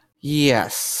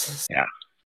 Yes. Yeah.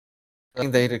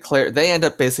 They end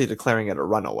up basically declaring it a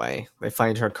runaway. They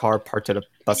find her car parked at a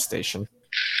bus station.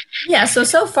 Yeah,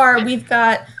 so far we've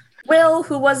got Will,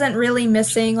 who wasn't really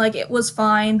missing, it was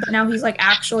fine, but now he's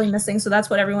actually missing, so that's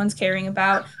what everyone's caring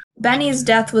about. Benny's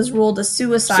death was ruled a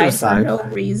suicide for no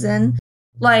reason.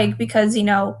 Because,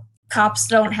 cops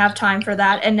don't have time for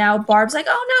that, and now Barb's oh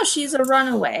no, she's a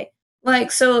runaway.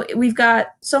 So we've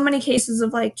got so many cases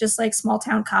of just small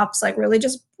town cops really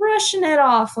just brushing it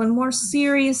off when more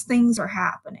serious things are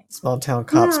happening. Small town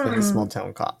cops being small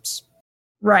town cops.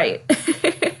 Right.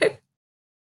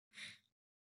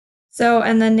 So,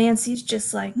 and then Nancy's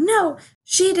just no,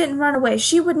 she didn't run away.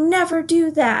 She would never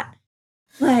do that.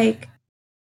 I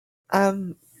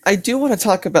do want to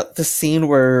talk about the scene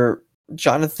where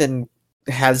Jonathan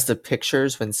has the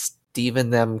pictures when Steve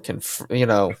and them can,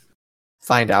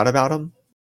 find out about him.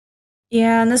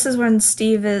 Yeah, and this is when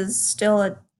Steve is still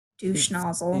a douche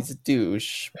nozzle. He's a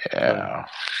douche. Yeah.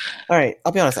 All right,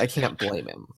 I'll be honest, I can't blame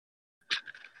him.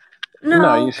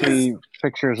 No, you see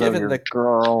pictures of your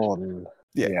girl and...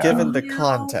 Yeah, given the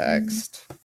context.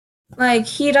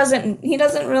 He doesn't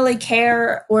really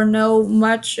care or know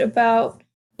much about...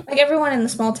 everyone in the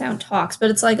small town talks, but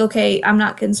it's okay, I'm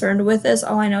not concerned with this.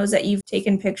 All I know is that you've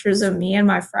taken pictures of me and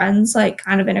my friends,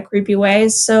 kind of in a creepy way,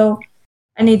 so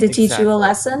I need to teach you a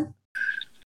lesson.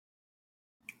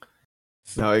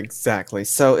 No, exactly.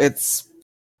 So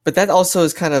but that also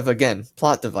is kind of, again,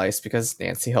 plot device, because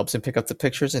Nancy helps him pick up the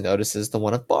pictures and notices the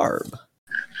one of Barb.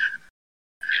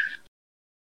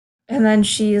 And then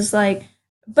she's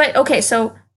but okay,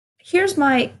 so here's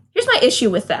my issue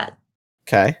with that.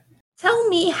 Okay. Tell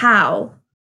me how,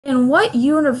 in what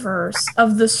universe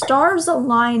of the stars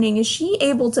aligning is she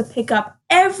able to pick up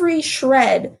every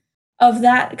shred of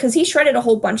that? Because he shredded a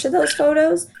whole bunch of those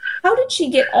photos. How did she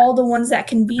get all the ones that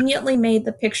conveniently made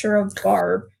the picture of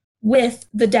Barb with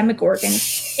the Demogorgon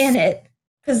in it?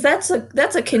 Because that's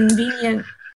a convenient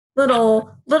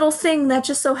little thing that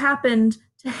just so happened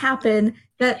to happen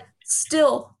that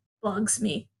still bugs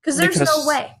me. Because there's no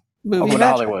way. Welcome to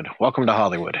Hollywood. Welcome to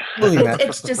Hollywood.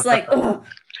 It's just like, ugh,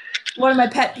 one of my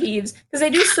pet peeves. Because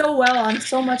they do so well on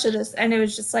so much of this, and it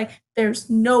was just like, there's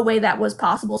no way that was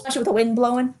possible. Especially with the wind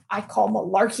blowing. I call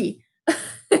malarkey.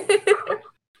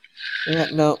 Yeah,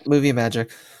 no, movie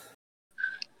magic.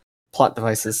 Plot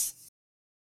devices.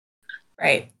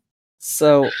 Right.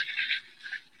 So,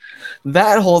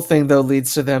 that whole thing, though,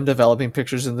 leads to them developing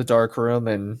pictures in the dark room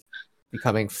and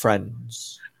becoming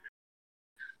friends.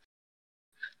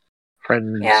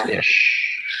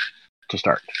 Friends-ish. To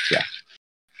start, yeah.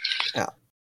 Yeah.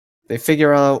 They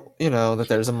figure out, that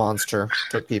there's a monster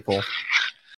for people.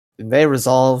 And they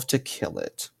resolve to kill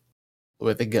it.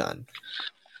 With a gun.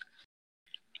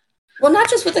 Well,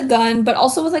 not just with a gun, but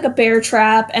also with like a bear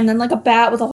trap, and then like a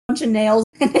bat with a whole bunch of nails.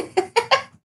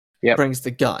 Yep. Brings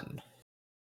the gun.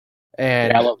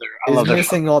 And I love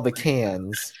missing all the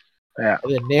cans. Yeah.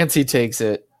 And then Nancy takes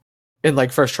it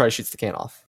and first try shoots the can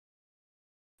off.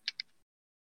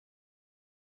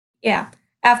 Yeah.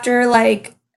 After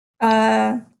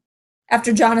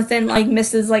Jonathan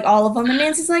misses all of them, and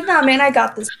Nancy's like, "Nah, man, I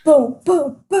got this." Boom,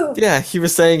 boom, boom. Yeah, he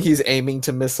was saying he's aiming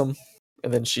to miss them,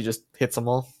 and then she just hits them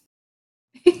all.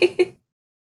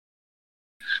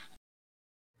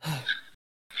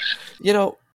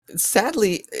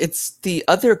 Sadly, it's the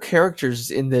other characters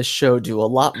in this show do a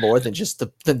lot more than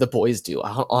the boys do.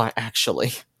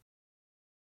 Actually.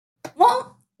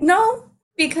 Well, no,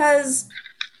 because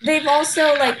they've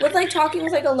also with talking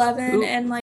with 11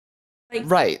 and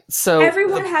right. So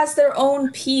everyone has their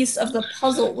own piece of the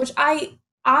puzzle, which I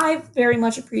very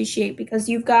much appreciate, because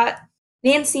you've got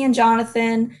Nancy and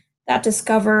Jonathan that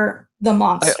discover the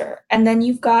monster, and then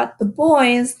you've got the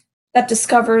boys that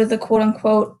discover the quote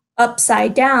unquote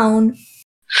upside down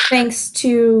thanks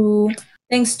to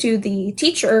the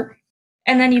teacher,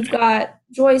 and then you've got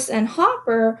Joyce and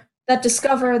Hopper that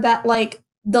discover that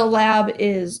the lab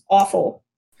is awful,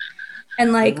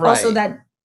 and right. Also that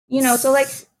so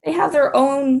they have their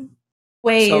own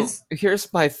ways. So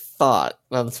here's my thought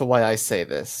as to why I say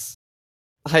this.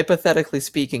 Hypothetically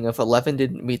speaking, if 11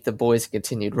 didn't meet the boys and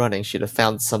continued running, she'd have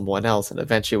found someone else and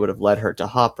eventually would have led her to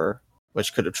Hopper,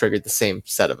 which could have triggered the same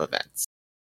set of events.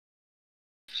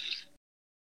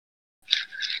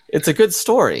 It's a good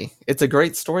story. It's a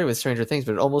great story with Stranger Things,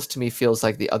 but it almost to me feels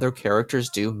like the other characters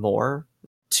do more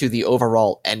to the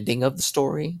overall ending of the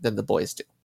story than the boys do.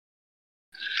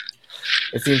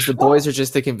 It seems the boys are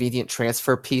just the convenient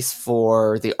transfer piece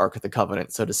for the Ark of the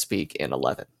Covenant, so to speak, in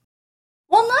 11.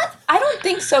 Well, I don't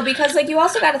think so, because you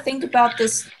also got to think about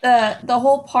this, the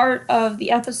whole part of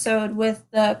the episode with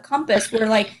the compass, where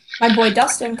my boy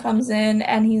Dustin comes in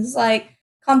and he's like,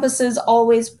 compasses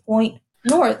always point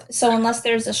north. So unless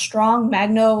there's a strong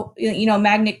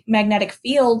magnetic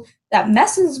field that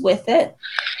messes with it,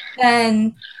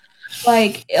 then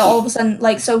all of a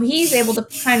sudden, so he's able to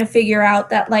kind of figure out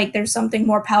that there's something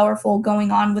more powerful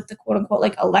going on with the quote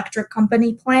unquote electric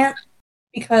company plant,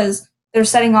 because they're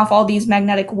setting off all these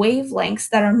magnetic wavelengths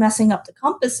that are messing up the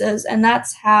compasses, and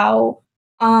that's how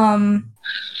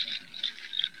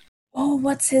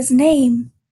what's his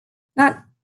name? Not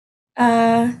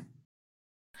oh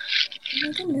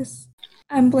my goodness,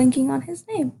 I'm blanking on his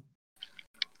name.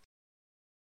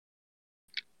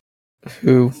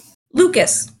 Who?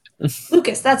 Lucas.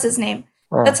 Lucas, that's his name.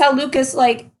 Oh. That's how Lucas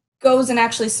goes and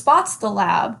actually spots the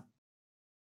lab,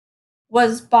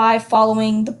 was by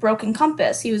following the broken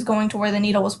compass. He was going to where the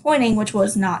needle was pointing, which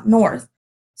was not north.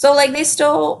 So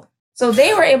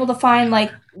they were able to find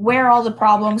where all the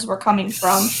problems were coming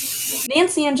from.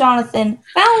 Nancy and Jonathan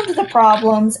found the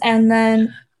problems, and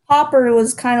then Hopper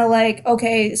was kind of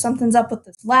okay, something's up with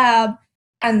this lab.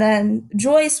 And then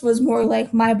Joyce was more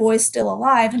my boy's still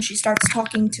alive, and she starts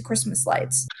talking to Christmas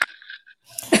lights.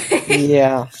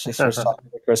 Yeah, she starts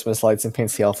talking to Christmas lights and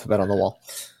paints the alphabet on the wall.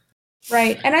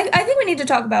 Right, and I think we need to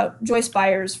talk about Joyce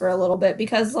Byers for a little bit,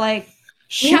 because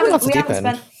she went off the deep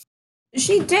end.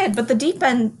 She did, but the deep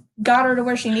end got her to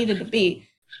where she needed to be.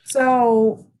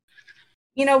 So,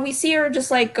 we see her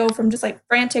just go from just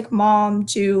frantic mom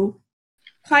to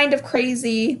kind of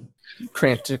crazy.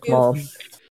 Frantic mom.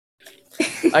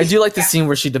 I do like the scene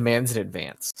where she demands an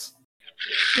advance.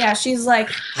 Yeah, she's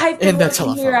I've been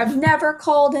working here. I've never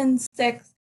called in sick.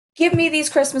 give me these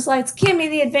Christmas lights, give me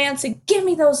the advance, and give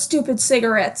me those stupid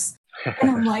cigarettes. And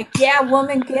I'm like, yeah,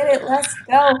 woman, get it, let's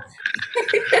go.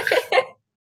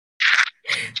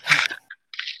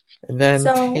 And then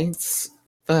paints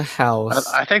the house.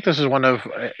 I think this is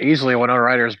easily one of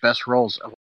Ryder's best roles of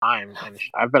all time, and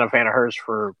I've been a fan of hers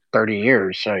for 30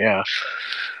 years. So yeah,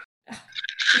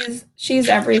 she's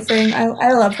everything.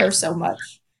 I love her so much.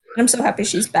 I'm so happy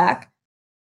she's back.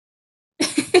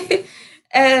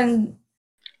 And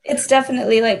it's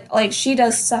definitely like she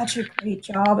does such a great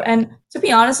job. And to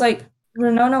be honest, like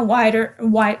Winona Ryder,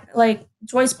 like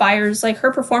Joyce Byers, like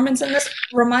her performance in this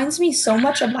reminds me so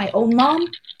much of my own mom.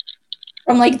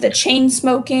 From like the chain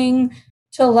smoking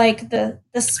to like the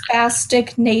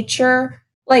spastic nature,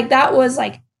 like that was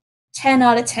like 10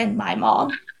 out of 10 my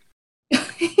mom.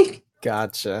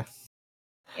 Gotcha.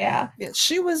 Yeah,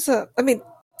 she was. I mean,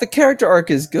 the character arc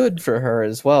is good for her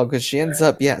as well because she ends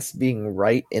up, yes, being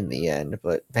right in the end.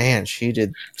 But man, she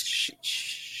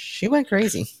went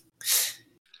crazy.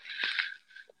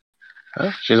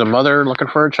 She's a mother looking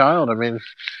for a child. I mean,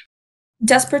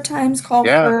 desperate times call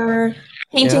for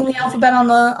painting the alphabet on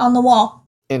the wall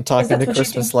and talking to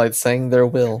Christmas lights, saying their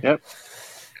will. Yep.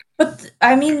 But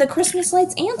I mean, the Christmas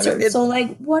lights answered. So,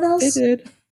 like, what else? They did.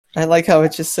 I like how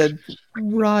it just said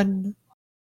 "run."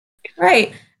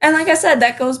 Right, and like I said,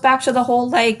 that goes back to the whole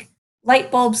like light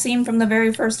bulb scene from the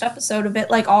very first episode of it,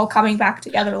 like all coming back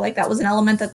together. Like that was an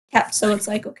element that kept. So it's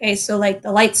like, okay, so like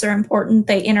the lights are important.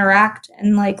 They interact,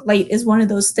 and like light is one of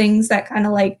those things that kind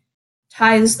of like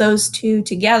ties those two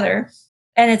together.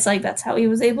 And it's like, that's how he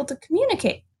was able to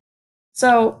communicate.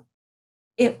 So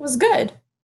it was good.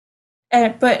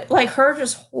 But like her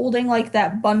just holding like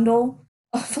that bundle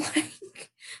of like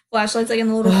flashlights like in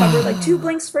the little cupboard, like 2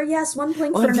 blinks for yes, 1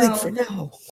 blink for no. 1 blink for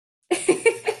no.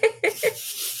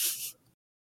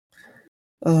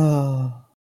 Oh.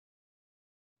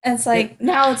 And it's like,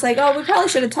 now it's like, oh, we probably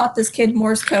should have taught this kid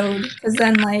Morse code. Because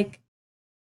then like...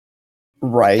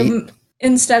 Right.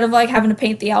 Instead of like having to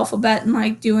paint the alphabet and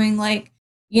like doing like,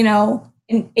 you know,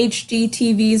 in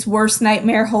HGTV's worst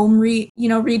nightmare home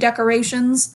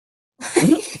redecorations.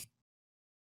 It's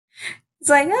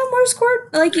like, Morse code.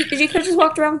 Like you could have just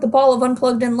walked around with the ball of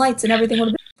unplugged in lights and everything would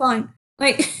have been fine.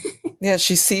 Like, yeah,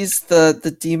 she sees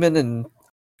the demon and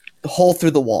the hole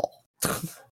through the wall.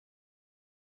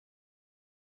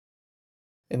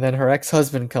 And then her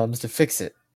ex-husband comes to fix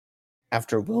it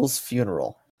after Will's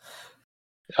funeral.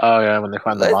 Oh yeah, when they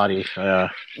find the body. Yeah.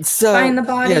 So find the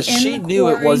body. Yeah, she knew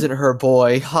it wasn't her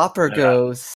boy. Hopper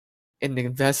goes and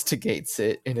investigates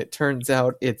it, and it turns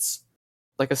out it's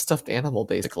like a stuffed animal,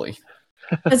 basically.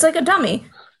 It's like a dummy.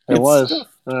 It was.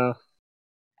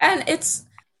 And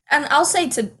I'll say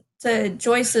to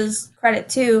Joyce's credit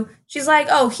too, she's like,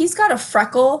 oh, he's got a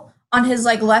freckle on his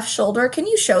like left shoulder. Can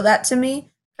you show that to me?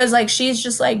 Because like she's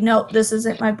just like, nope, this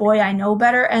isn't my boy. I know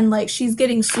better. And like she's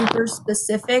getting super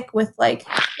specific with like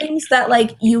things that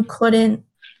like you couldn't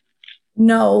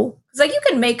know. Because like you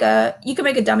can make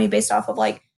a dummy based off of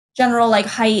like general like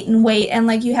height and weight, and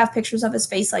like you have pictures of his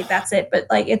face, like that's it. But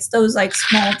like it's those like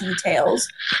small details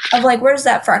of like, where's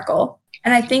that freckle?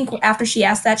 And I think after she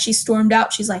asked that, she stormed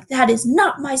out. She's like, that is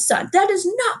not my son. That is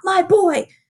not my boy.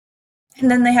 And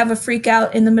then they have a freak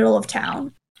out in the middle of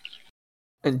town.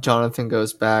 And Jonathan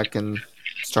goes back and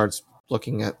starts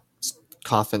looking at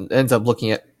ends up looking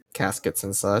at caskets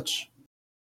and such.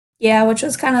 Yeah, which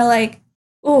was kind of like,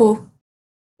 ooh,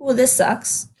 this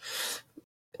sucks.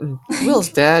 Will's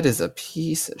dad is a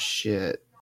piece of shit.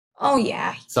 Oh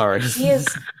yeah. Sorry. He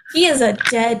is a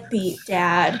deadbeat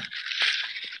dad.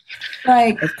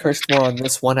 Like, I've cursed more on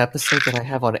this one episode than I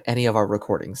have on any of our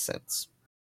recordings since.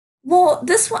 Well,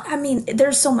 this one, I mean,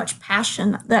 there's so much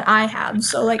passion that I have,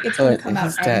 so like it's gonna come out.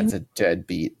 His dad's a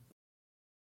deadbeat.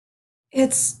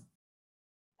 And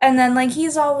then like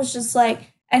he's always just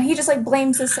like, and he just like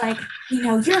blames this like, you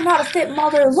know, you're not a fit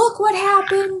mother. Look what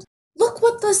happened. Look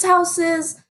what this house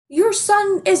is. Your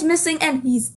son is missing and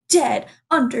he's dead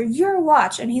under your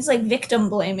watch. And he's like victim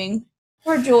blaming.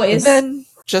 Poor Joyce. And then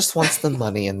just wants the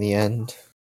money in the end.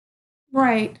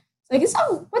 Right. Like,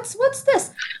 oh, what's this?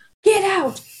 Get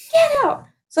out. Get out.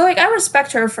 So like I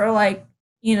respect her for like,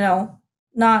 you know,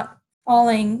 not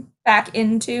falling back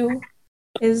into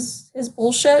his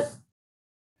bullshit.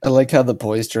 I like how the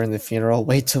boys during the funeral,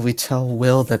 wait till we tell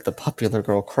Will that the popular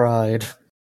girl cried.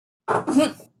 But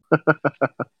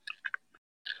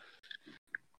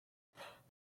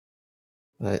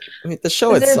I mean, the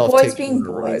show itself takes you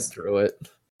right through it.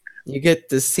 You get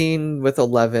the scene with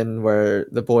 11 where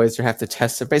the boys have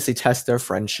to basically test their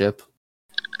friendship.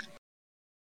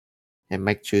 And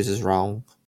Mike chooses wrong.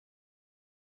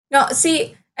 No,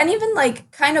 see, And even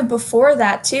like kind of before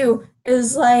that too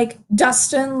is like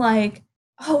Dustin like,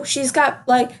 oh, she's got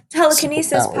like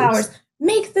telekinesis powers.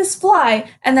 Make this fly.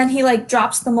 And then he like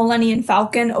drops the Millennium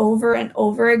Falcon over and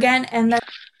over again. And then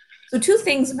so two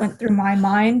things went through my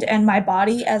mind and my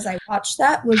body as I watched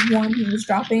that was one, he was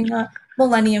dropping a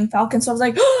Millennium Falcon. So I was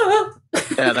like,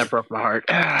 yeah, that broke my heart.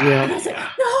 Yeah. And I was like,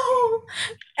 no.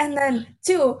 And then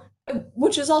two,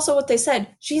 which is also what they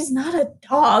said, she's not a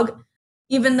dog,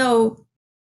 even though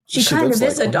she kind of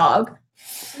is like a dog.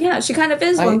 Yeah, she kind of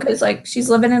is one because like she's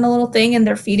living in a little thing and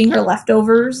they're feeding her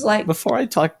leftovers. Like before I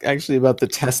talk actually about the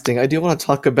testing, I do want to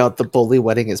talk about the bully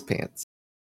wetting his pants.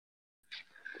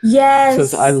 Yes,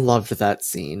 because I loved that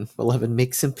scene. 11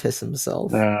 makes him piss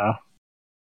himself. Yeah.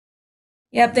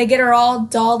 Yep, they get her all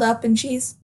dolled up and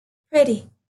she's pretty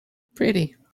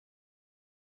good.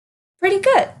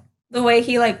 The way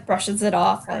he like brushes it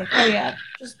off, like oh yeah,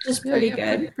 just pretty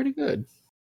good. Pretty good.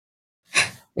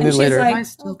 And then later, like, am I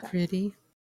still pretty?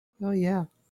 Oh yeah.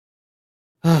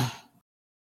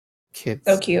 Kids.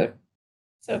 So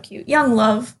cute. Young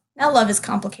love. Now love is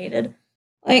complicated.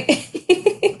 Like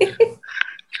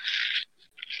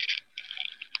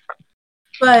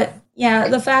but yeah,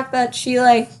 the fact that she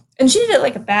like, and she did it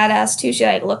like a badass too. She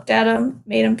like looked at him,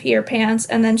 made him pee her pants,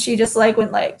 and then she just like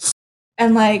went like,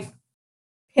 and like,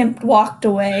 pimped walked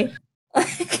away.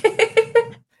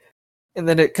 And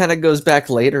then it kind of goes back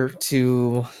later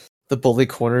to the bully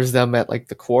corners them at like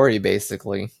the quarry,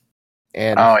 basically.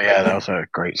 And oh yeah, that was a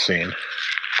great scene.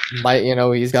 Mike,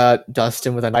 he's got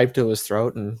Dustin with a knife to his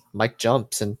throat, and Mike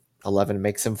jumps, and 11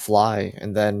 makes him fly,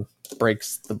 and then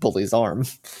breaks the bully's arm.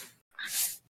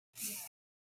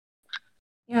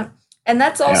 Yeah, and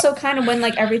that's also kind of when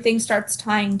like everything starts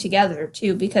tying together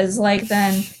too, because like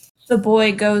then the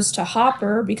boy goes to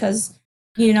Hopper because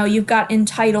you've got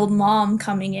entitled mom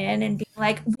coming in and being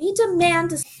like, we demand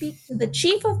to speak to the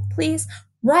chief of police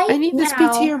right now. I need to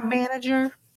speak to your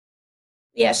manager.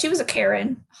 Yeah, she was a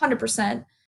Karen, 100%.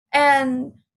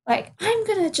 And like, I'm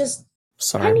gonna just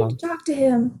I need to talk to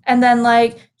him. And then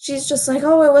like she's just like,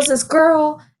 oh, it was this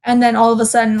girl. And then all of a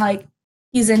sudden, like,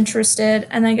 he's interested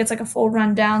and then gets like a full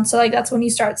rundown. So like that's when you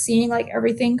start seeing like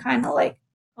everything kind of like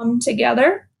come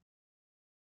together.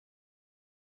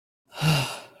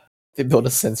 They build a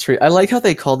sensory. I like how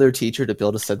they called their teacher to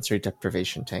build a sensory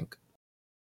deprivation tank.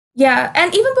 Yeah,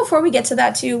 and even before we get to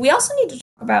that too, we also need to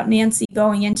talk about Nancy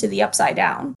going into the Upside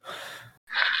Down.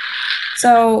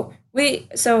 So we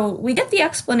get the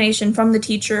explanation from the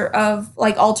teacher of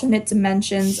like alternate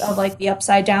dimensions of like the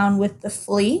Upside Down with the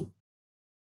flea.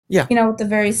 Yeah. With the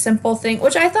very simple thing,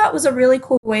 which I thought was a really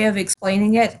cool way of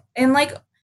explaining it in like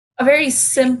a very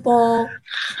simple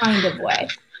kind of way.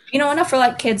 Enough for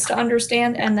like kids to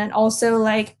understand, and then also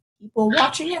like people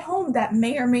watching at home that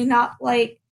may or may not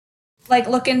like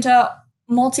look into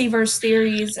multiverse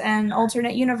theories and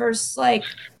alternate universe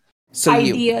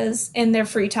ideas in their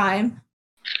free time.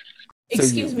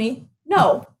 Excuse me,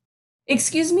 no.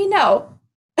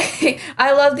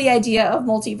 I love the idea of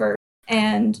multiverse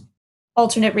and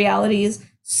alternate realities,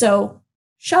 so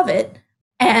shove it.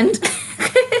 And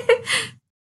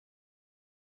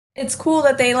it's cool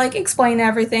that they like explain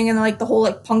everything and like the whole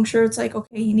like puncture. It's like,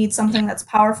 okay, you need something that's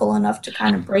powerful enough to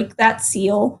kind of break that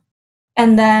seal.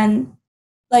 And then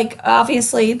like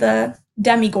obviously the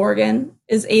Demigorgon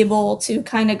is able to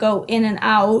kind of go in and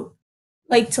out,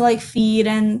 like to like feed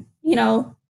and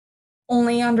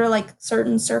only under like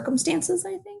certain circumstances,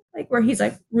 I think, like where he's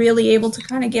like really able to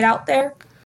kind of get out there.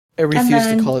 I refuse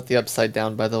to call it the Upside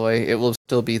Down, by the way. It will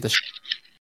still be the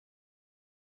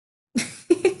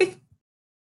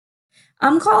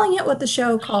I'm calling it what the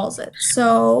show calls it,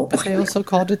 so... But they also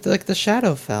called it, like, the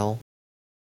Shadowfell.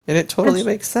 And it totally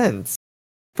makes sense.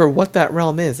 For what that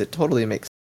realm is, it totally makes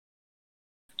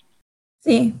sense.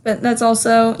 See, but that's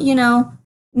also,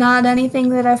 not anything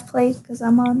that I've played, because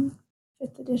I'm on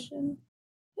 5th edition.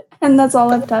 And that's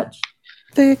all I've touched.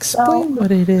 They explain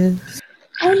what it is.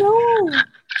 I know!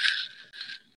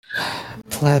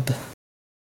 Pleb.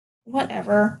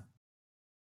 Whatever.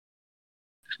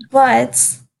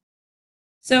 But...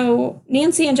 So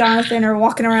Nancy and Jonathan are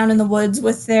walking around in the woods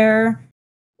with their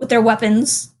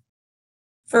weapons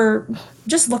for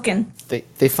just looking.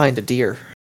 They find a deer.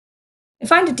 They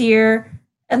find a deer,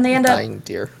 and they end up dying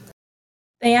deer.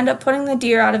 They end up putting the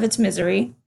deer out of its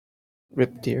misery.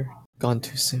 Rip deer, gone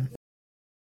too soon.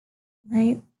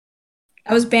 Right.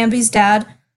 That was Bambi's dad.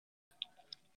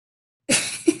 I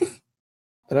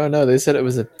don't know. They said it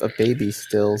was a baby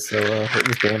still, so it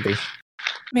was Bambi.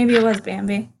 Maybe it was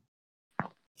Bambi.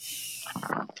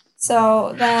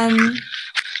 So then,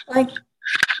 like,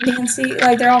 Nancy,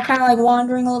 like, they're all kind of, like,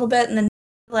 wandering a little bit, and then,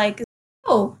 like,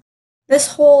 oh, this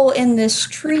hole in this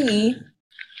tree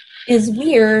is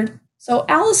weird. So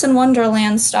Alice in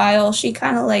Wonderland style, she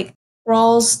kind of like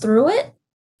crawls through it.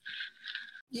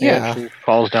 Yeah, she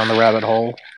falls down the rabbit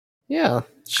hole. Yeah,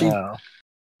 she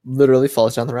literally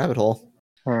falls down the rabbit hole.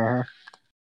 Uh-huh.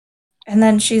 And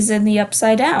then she's in the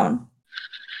Upside Down.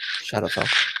 Shadowfell.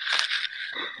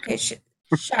 Okay,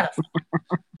 Shadowfell.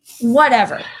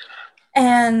 Whatever.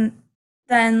 And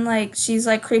then, like, she's,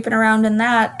 like, creeping around in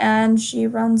that, and she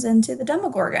runs into the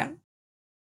Demogorgon.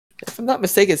 If I'm not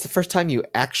mistaken, it's the first time you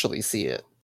actually see it.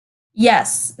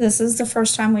 Yes, this is the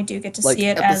first time we do get to see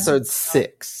it. Episode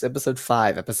 6, episode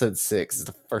 5, episode 6 is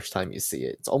the first time you see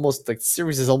it. It's almost like the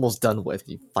series is almost done with.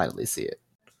 You finally see it.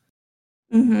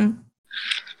 Mm-hmm.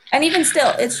 And even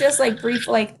still, it's just like brief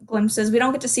like glimpses. We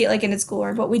don't get to see it like in its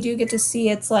glory, but we do get to see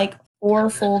its like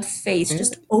fourfold face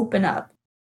just open up.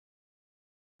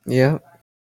 Yeah.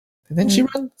 And then she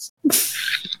runs.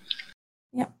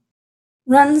 Yep.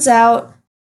 Runs out,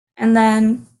 and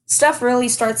then stuff really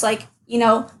starts like,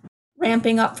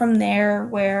 ramping up from there,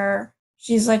 where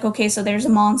she's like, okay, so there's a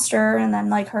monster, and then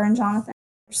like her and Jonathan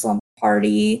are slump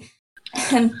party,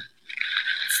 and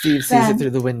Steve sees it through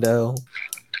the window.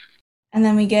 And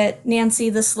then we get Nancy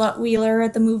the slut wheeler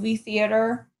at the movie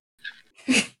theater.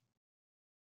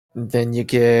 Then you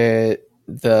get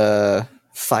the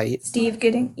fight. Steve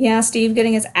getting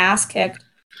his ass kicked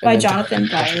by Jonathan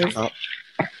Byers.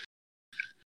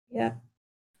 Yeah.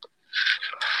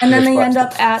 And then they end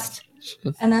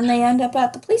up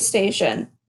at the police station.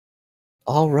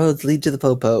 All roads lead to the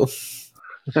Popo.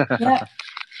 Yeah.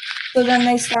 So then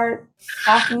they start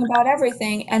talking about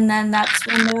everything, and then that's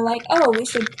when they're like, oh, we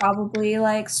should probably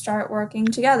like start working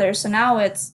together. So now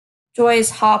it's Joyce,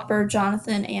 Hopper,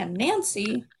 Jonathan, and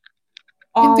Nancy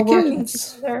all working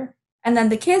together. And then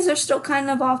the kids are still kind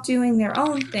of off doing their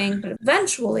own thing, but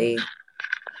eventually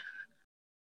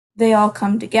they all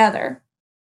come together.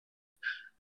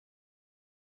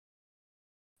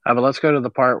 But let's go to the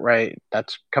part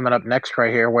that's coming up next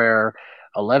right here, where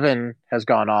 11 has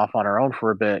gone off on her own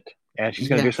for a bit, and she's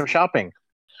going to do some shopping.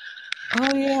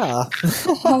 Oh, yeah.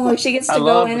 Where she gets to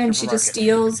go in and she just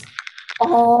steals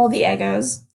all the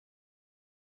Eggos.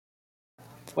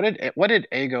 What did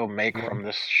Eggo make from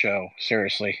this show?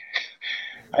 Seriously.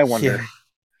 I wonder. Yeah.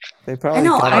 They probably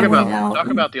talk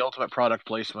about the ultimate product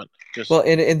placement. Well,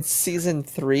 in season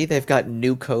 3, they've got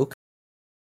new Coke.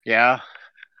 Yeah.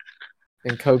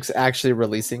 And Coke's actually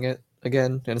releasing it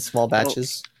again in small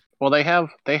batches. Well, they have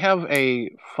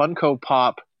a Funko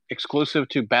Pop exclusive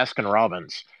to Baskin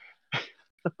Robbins.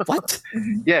 What?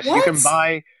 Yes, what?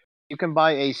 You can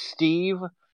buy a Steve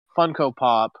Funko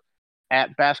Pop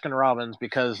at Baskin Robbins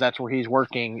because that's where he's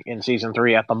working in season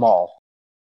 3 at the mall.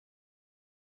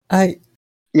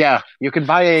 Yeah, you can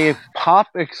buy a Pop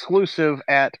exclusive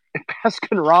at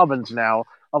Baskin Robbins now.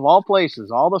 Of all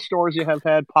places, all the stores you have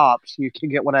had Pops, you can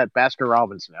get one at Baskin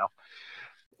Robbins now.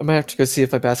 I might have to go see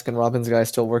if my Baskin Robbins guy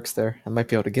still works there. I might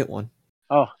be able to get one.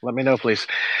 Oh, let me know, please.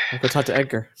 I'll go talk to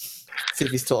Edgar. See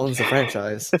if he still owns the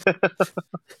franchise.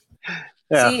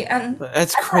 Yeah. See,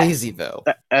 that's crazy, though.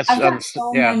 I've got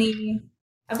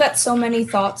so many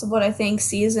thoughts of what I think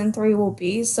season 3 will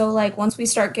be. So, like, once we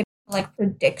start getting like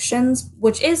predictions,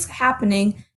 which is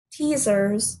happening,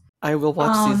 teasers. I will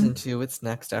watch season 2. It's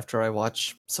next after I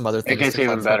watch some other things. It gets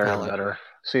even better and better.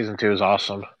 Season 2 is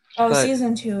awesome.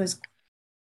 Season 2 is.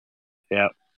 Yeah.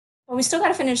 But we still got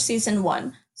to finish season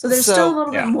 1, so there's still a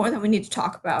little bit more that we need to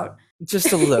talk about.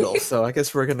 Just a little. So I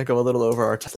guess we're gonna go a little over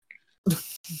our time.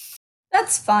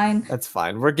 That's fine. That's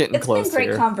fine. We're getting close. It's been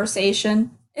great conversation.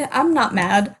 I'm not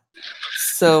mad.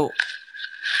 So,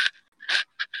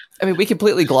 I mean, we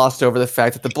completely glossed over the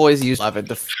fact that the boys used 11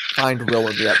 to find Will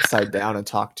in the Upside Down and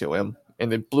talk to him,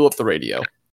 and they blew up the radio.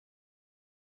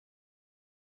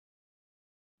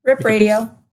 Rip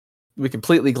radio. We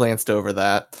completely glanced over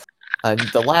that.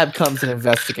 The lab comes and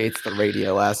investigates the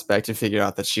radio aspect to figure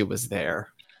out that she was there.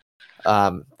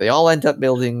 They all end up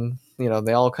building,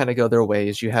 they all kind of go their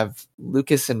ways. You have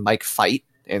Lucas and Mike fight,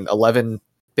 and 11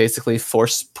 basically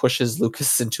force pushes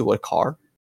Lucas into a car.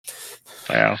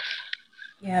 Yeah.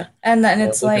 Yeah, and then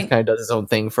it's Lucas kind of does his own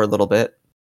thing for a little bit.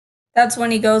 That's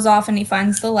when he goes off and he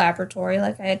finds the laboratory,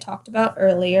 like I had talked about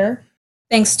earlier,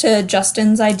 thanks to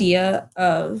Justin's idea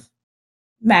of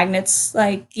magnets,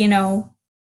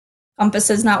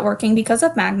 compasses not working because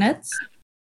of magnets.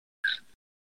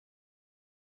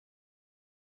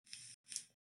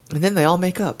 And then they all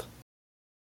make up.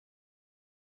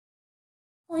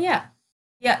 Oh, yeah.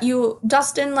 Yeah,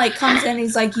 Dustin, comes in,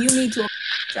 he's like, you need to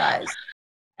apologize.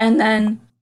 And then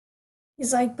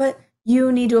he's like, but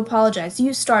you need to apologize.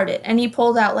 You started. And he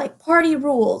pulled out, party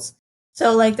rules.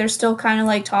 So like they're still kind of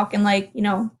like talking like,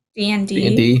 D&D.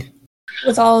 D&D.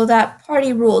 With all of that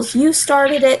party rules. You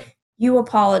started it, you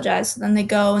apologize. So then they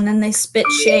go and then they spit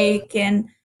shake and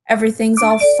everything's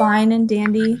all fine and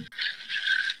dandy.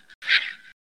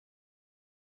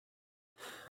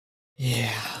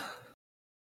 Yeah.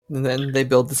 And then they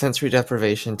build the sensory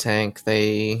deprivation tank.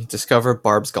 They discover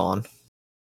Barb's gone.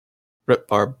 Rip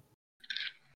Barb.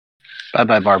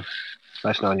 Bye-bye, Barb.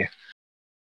 Nice knowing you.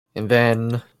 And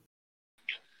then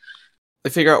they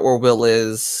figure out where Will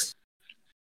is.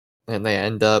 And they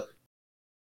end up...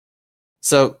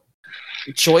 So,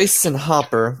 Joyce and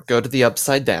Hopper go to the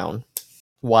Upside Down,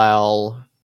 while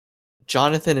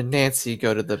Jonathan and Nancy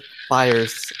go to the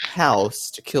buyer's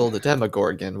house to kill the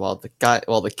Demogorgon, while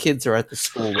the kids are at the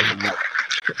school with them.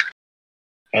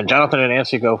 And Jonathan and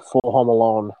Nancy go full Home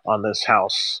Alone on this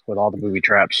house with all the booby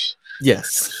traps.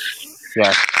 Yes.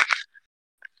 Yeah.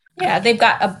 Yeah, they've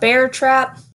got a bear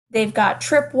trap, they've got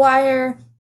tripwire,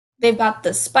 they've got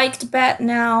the spiked bat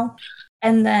now,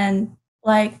 and then,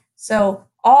 so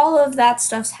all of that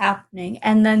stuff's happening,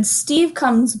 and then Steve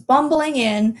comes bumbling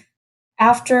in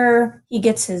after he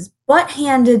gets his butt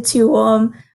handed to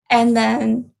him, and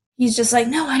then he's just like,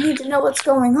 no, I need to know what's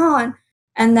going on.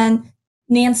 And then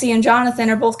Nancy and Jonathan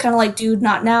are both kind of like, dude,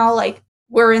 not now, like,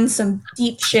 we're in some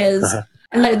deep shiz.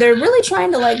 And they're really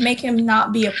trying to, like, make him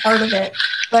not be a part of it,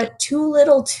 but too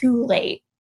little too late.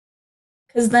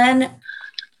 Because then,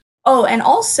 and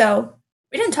also,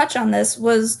 we didn't touch on this,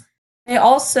 was they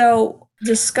also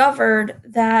discovered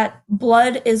that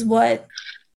blood is what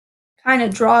kind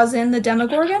of draws in the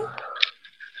Demogorgon.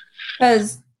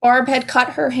 Because Barb had cut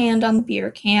her hand on the beer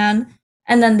can,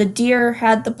 and then the deer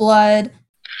had the blood,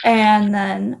 and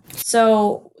then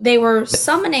so they were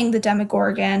summoning the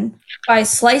Demogorgon by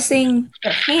slicing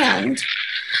their hand.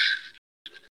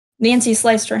 Nancy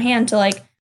sliced her hand to, like,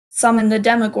 summon the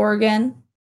Demogorgon,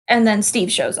 and then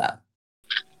Steve shows up.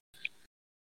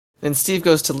 And Steve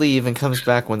goes to leave and comes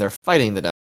back when they're fighting the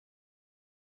Demogorgon.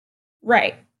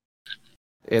 Right.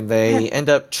 And they end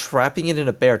up trapping it in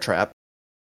a bear trap.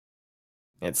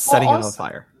 And setting it on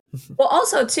fire. Well,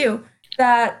 also, too,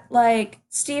 that, like,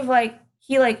 Steve, like,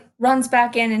 he, like, runs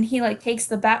back in and he, like, takes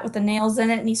the bat with the nails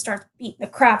in it and he starts beating the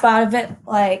crap out of it,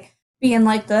 like, being,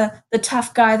 like, the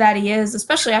tough guy that he is,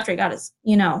 especially after he got his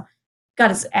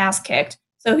ass kicked.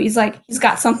 So he's, like, he's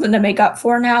got something to make up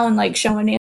for now and, like, showing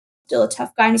him still a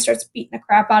tough guy, and he starts beating the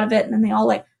crap out of it, and then they all,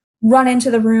 like, run into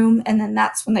the room, and then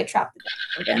that's when they trap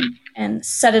the Demogorgon and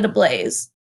set it ablaze.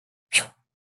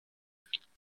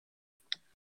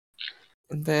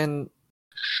 And then...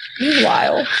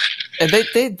 Meanwhile... And they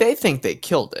think they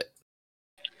killed it.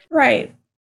 Right.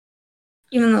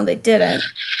 Even though they didn't.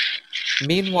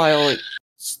 Meanwhile,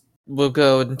 we'll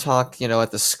go and talk,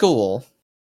 at the school.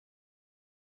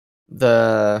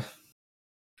 The...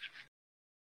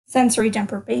 sensory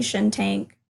deprivation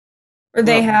tank. Where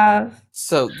they have...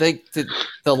 So,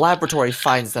 the laboratory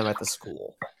finds them at the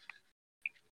school.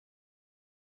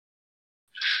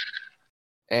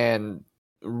 And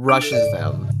rushes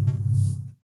them.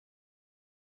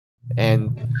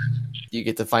 And you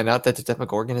get to find out that the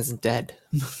Demogorgon isn't dead.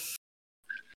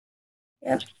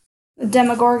 Yep. The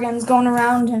Demogorgon's going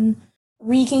around and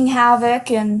wreaking havoc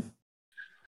and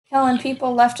killing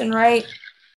people left and right.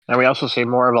 And we also see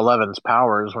more of Eleven's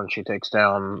powers when she takes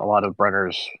down a lot of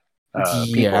Brenner's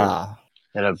people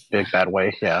in a big bad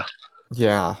way. Yeah.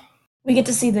 Yeah. We get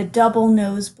to see the double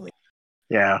nosebleed.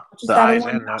 Yeah. The eyes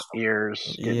and the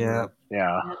ears. Yeah.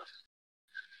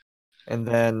 And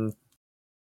then...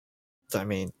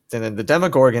 then the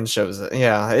Demogorgon shows it.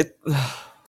 Yeah,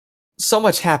 so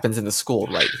much happens in the school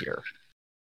right here.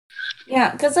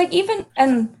 Yeah, because even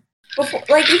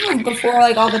before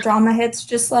like all the drama hits,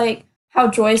 just like how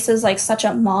Joyce is like such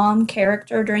a mom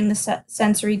character during the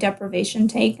sensory deprivation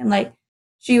tank, and like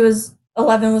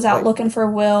Eleven was out looking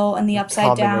for Will and the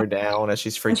Upside Down. Calming her down as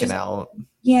she's freaking out.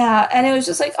 Yeah, and it was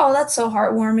just like, oh, that's so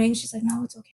heartwarming. She's like, no,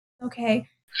 it's okay,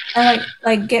 and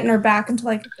like getting her back into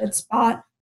like a good spot.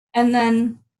 And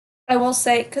then I will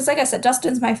say, because like I said,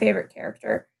 Dustin's my favorite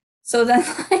character. So then,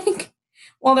 like,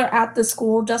 while they're at the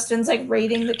school, Dustin's like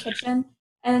raiding the kitchen,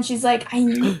 and then she's like, "I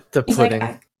knew the pudding."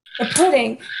 Like, the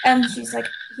pudding, and he's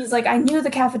like, "I knew the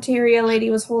cafeteria lady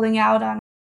was holding out on.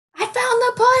 I found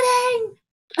the pudding."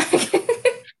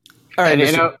 All right,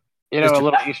 and a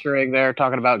little Easter egg there,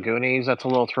 talking about Goonies. That's a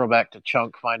little throwback to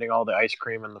Chunk finding all the ice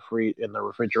cream in the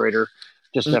refrigerator.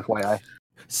 Just FYI.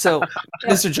 So,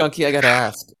 Mr. Junkie, I gotta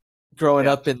ask. Growing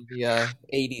up in the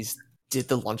 80s, did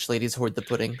the lunch ladies hoard the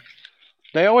pudding?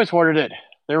 They always hoarded it.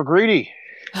 They were greedy.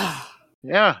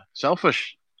 Yeah,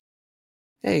 selfish.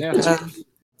 Hey,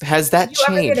 has that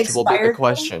changed? Will be the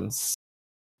questions.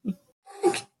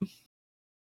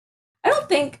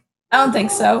 I don't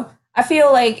think so. I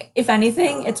feel like if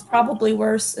anything, it's probably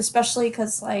worse, especially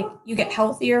because like you get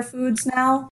healthier foods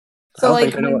now. So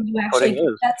like when you actually get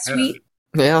that sweet,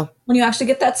 when you actually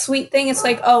get that sweet thing, it's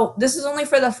like, oh, this is only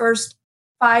for the first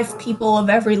 5 people of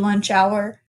every lunch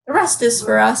hour. The rest is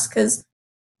for us because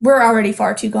we're already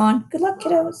far too gone. Good luck,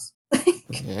 kiddos.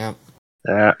 Yeah.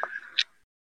 Yeah.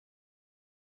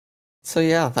 So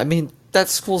yeah, I mean that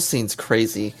school scene's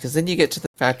crazy because then you get to the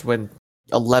fact when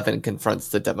 11 confronts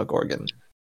the Demogorgon,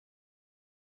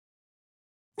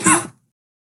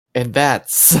 and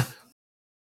that's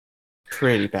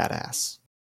pretty badass.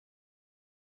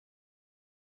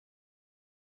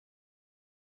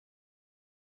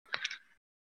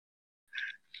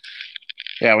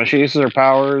 Yeah, when she uses her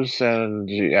powers and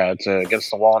it's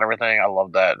against the wall and everything, I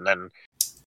love that. And then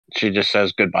she just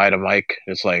says goodbye to Mike.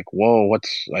 It's like, whoa,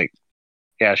 what's like?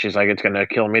 Yeah, she's like, it's gonna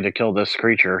kill me to kill this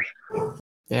creature.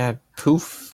 Yeah,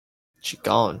 poof, she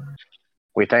gone.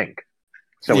 We think.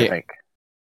 So we think.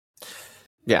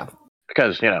 Yeah,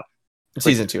 because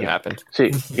season 2 happened.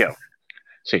 Sequels.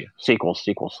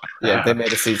 Yeah, they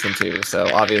made a season 2, so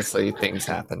obviously things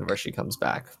happen where she comes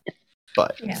back.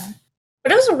 But yeah.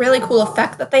 But it was a really cool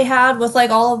effect that they had with like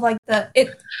all of like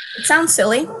it sounds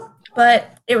silly,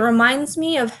 but it reminds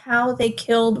me of how they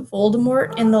killed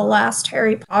Voldemort in the last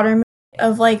Harry Potter movie,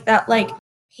 of like that like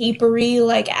papery,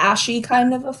 like ashy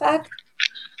kind of effect.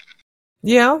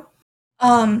 Yeah.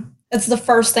 It's the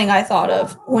first thing I thought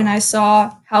of when I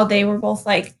saw how they were both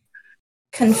like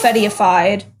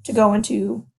confetti-ified to go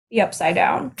into the Upside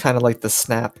Down. Kind of like the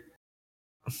snap.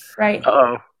 Right.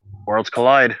 Uh-oh. Worlds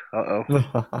collide.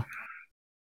 Uh-oh.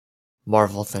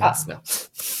 Marvel things. No.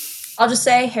 I'll just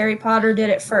say Harry Potter did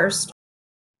it first.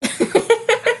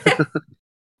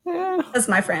 That's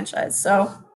my franchise,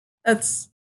 so that's,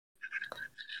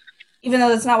 even though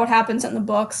that's not what happens in the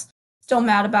books, still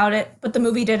mad about it, but the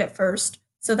movie did it first.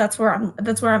 So that's where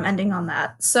I'm ending on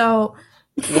that. So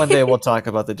one day we'll talk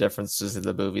about the differences in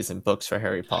the movies and books for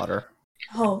Harry Potter.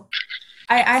 Oh,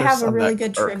 I have a really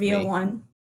good trivia one.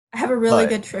 I have a really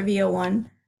good trivia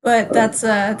one, but that's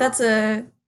a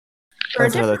for a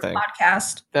different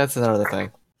podcast. That's another thing.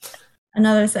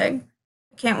 Another thing.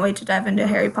 I can't wait to dive into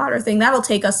Harry Potter thing. That'll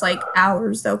take us like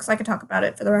hours though, because I could talk about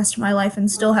it for the rest of my life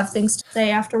and still have things to say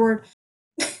afterward.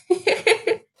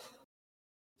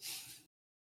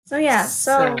 So yeah,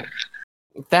 so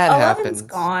that 11's happens.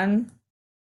 Gone.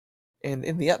 And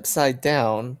in the Upside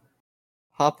Down,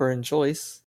 Hopper and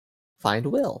Joyce find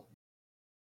Will.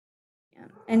 Yeah.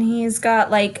 And he's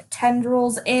got like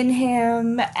tendrils in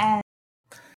him and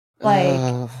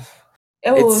like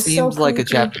it seems like a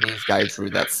Japanese guy drew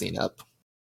that scene up.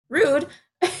 Rude.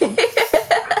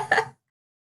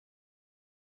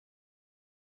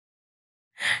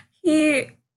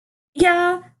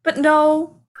 Yeah, but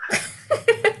no.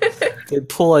 They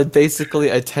pull basically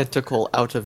a tentacle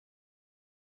out of.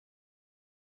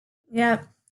 Yeah.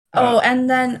 Oh, and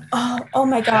then oh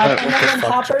my god! And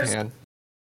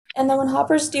then when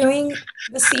Hopper's doing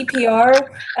the CPR,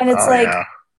 and it's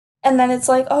and then it's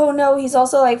like, oh no, he's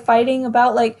also like fighting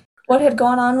about like what had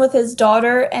gone on with his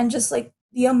daughter, and just like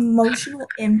the emotional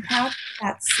impact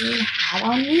that scene had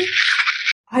on me.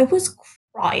 I was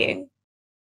crying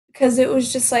because it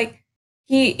was just like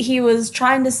he was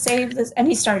trying to save this, and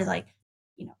he started like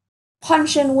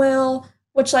punching Will,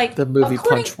 which like the movie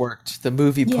punch worked. The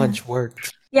movie punch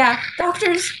worked. Yeah,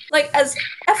 doctors, like, as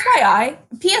FYI,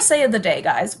 PSA of the day,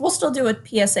 guys. We'll still do a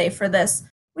PSA for this.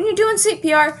 When you're doing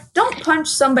CPR, don't punch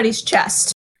somebody's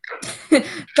chest.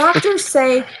 Doctors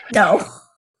say no.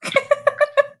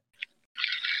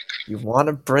 You want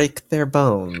to break their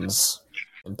bones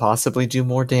and possibly do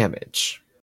more damage.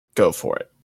 Go for it.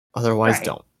 Otherwise,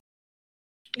 don't.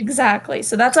 Exactly.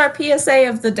 So that's our PSA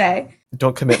of the day.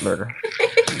 Don't commit murder.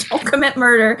 Don't commit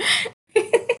murder.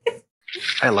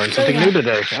 I learned something new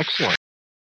today. Excellent.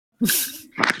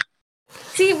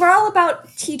 See, we're all about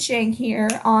teaching here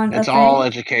on. It's all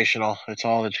educational. It's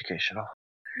all educational.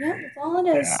 Yeah, that's all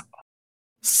it is. Yeah.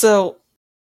 So,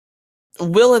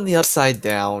 Will in the Upside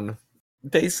Down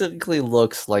basically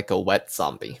looks like a wet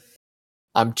zombie.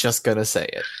 I'm just gonna say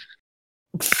it.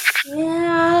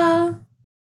 Yeah.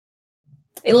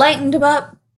 They lightened him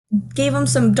up, gave him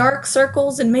some dark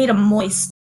circles, and made him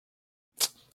moist.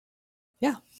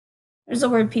 Yeah. There's a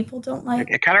word people don't like.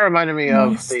 It kind of reminded me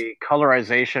of the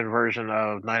colorization version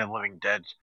of Night of the Living Dead.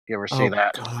 You ever see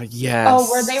that? God, yes.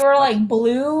 Oh, where they were like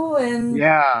blue and...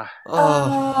 Yeah.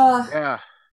 Yeah.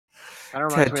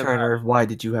 Ted Turner, why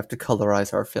did you have to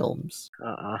colorize our films?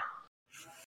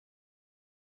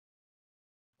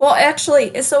 Well,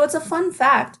 actually, so it's a fun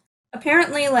fact.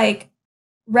 Apparently, like,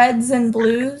 reds and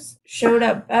blues showed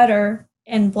up better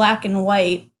in black and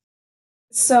white.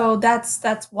 So that's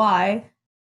why.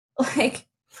 Like,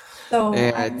 so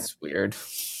yeah, it's weird.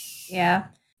 Yeah.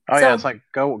 Oh yeah, it's like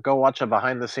go watch a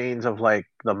behind the scenes of like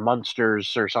the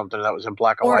Munsters or something that was in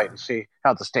black and white and see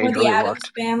how the stage really Addams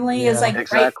looked. Family is like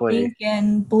exactly bright pink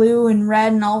and blue and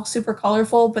red and all super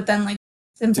colorful, but then like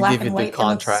it's in black and white. It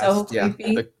looks so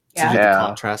creepy. To give the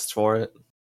contrast for it.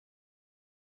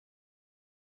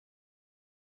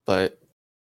 But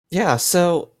yeah,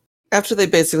 so after they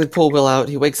basically pull Will out,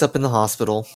 he wakes up in the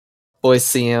hospital. Boys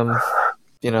see him,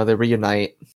 they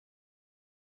reunite.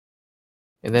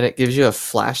 And then it gives you a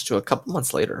flash to a couple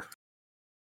months later.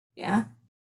 Yeah.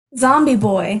 Zombie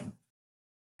boy.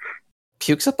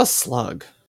 Pukes up a slug.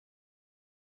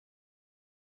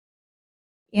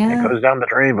 Yeah. It goes down the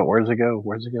drain, but where's it go?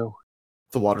 Where's it go?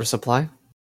 The water supply.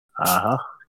 Uh-huh.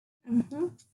 Mm-hmm.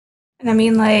 And I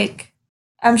mean, like,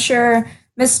 I'm sure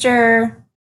Mr.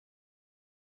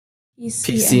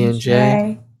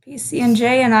 PCNJ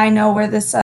and I know where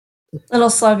this little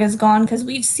slug is gone because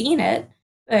we've seen it.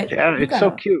 But yeah, it's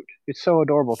so cute. It's so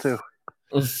adorable too.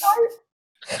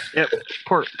 Yep.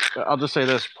 I'll just say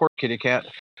this: poor kitty cat.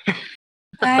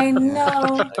 I know.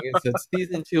 Like I said,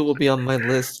 season 2 will be on my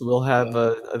list. We'll have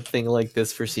a thing like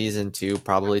this for season 2,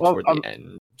 probably toward the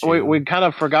end. We kind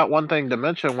of forgot one thing to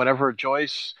mention. Whenever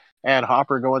Joyce and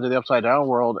Hopper go into the Upside Down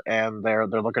world and they're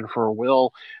looking for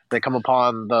Will, they come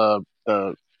upon the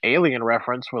alien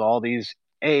reference with all these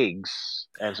eggs,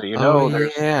 and so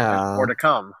there's more to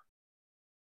come.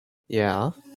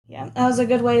 Yeah, that was a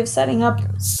good way of setting up.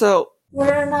 So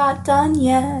we're not done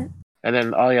yet. And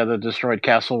then, the destroyed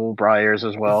Castle Briars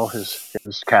as well. His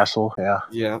castle, yeah.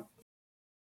 Yeah.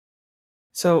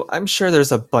 So I'm sure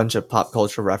there's a bunch of pop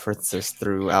culture references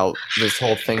throughout this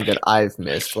whole thing that I've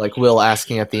missed. Like Will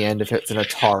asking at the end if it's an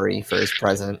Atari for his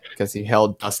present because he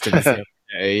held Dustin's the other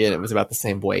day and it was about the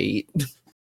same weight.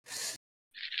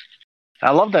 I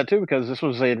love that too because this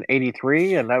was in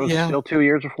 '83 and that was still 2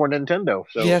 years before Nintendo.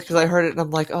 So. Yeah, because I heard it and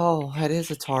I'm like, oh, that is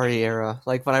Atari era.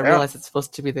 Like when I realized it's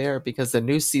supposed to be there because the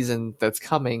new season that's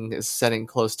coming is setting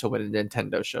close to when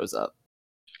Nintendo shows up.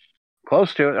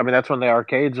 Close to it. I mean, that's when the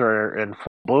arcades are in full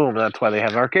bloom. That's why they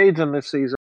have arcades in this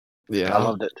season. Yeah, I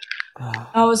loved it. Oh,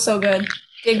 it was so good.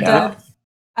 Dig Dug.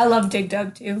 I love Dig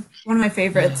Dug too. One of my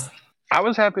favorites. I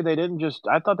was happy they didn't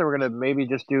I thought they were going to maybe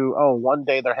just do, one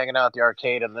day they're hanging out at the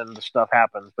arcade and then the stuff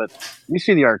happens. But you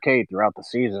see the arcade throughout the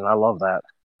season. I love that.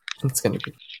 It's going to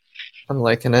be. I'm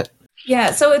liking it.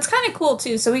 Yeah, so it's kind of cool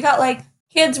too. So we got like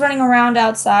kids running around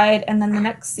outside, and then the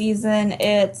next season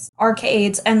it's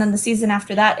arcades, and then the season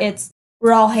after that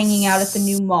we're all hanging out at the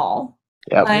new mall.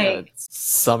 Yep. It's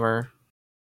summer.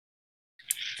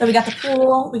 So we got the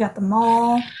pool, we got the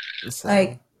mall.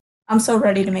 Like, I'm so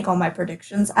ready to make all my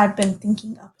predictions. I've been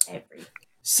thinking of everything.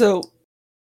 So,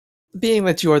 being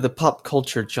that you are the pop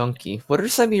culture junkie, what are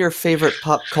some of your favorite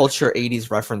pop culture 80s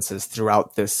references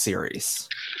throughout this series?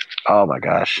 Oh my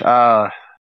gosh.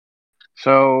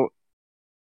 So,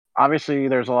 obviously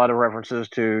there's a lot of references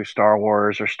to Star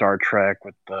Wars or Star Trek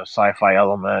with the sci-fi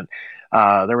element.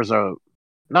 There was a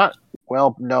not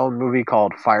well-known movie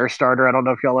called Firestarter. I don't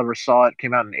know if y'all ever saw it. It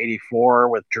came out in '84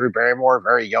 with Drew Barrymore,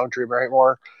 very young Drew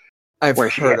Barrymore. I've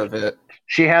heard of it.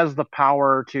 She has the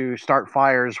power to start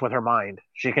fires with her mind.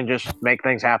 She can just make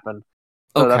things happen.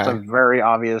 So that's a very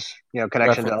obvious,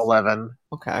 connection to 11.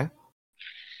 Okay.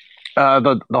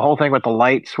 The whole thing with the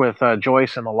lights with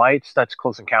Joyce and the lights, that's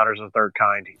Close Encounters of the Third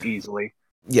Kind, easily.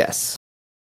 Yes.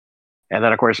 And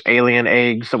then, of course, alien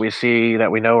eggs that we see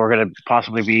that we know are going to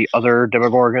possibly be other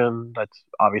Demogorgon. That's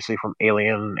obviously from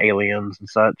Aliens and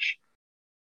such.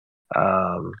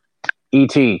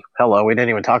 E.T. Hello, we didn't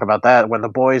even talk about that. When the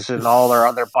boys and all are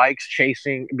on their bikes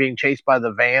being chased by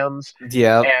the vans.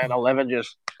 Yeah. And 11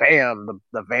 just, bam,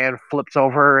 the van flips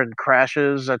over and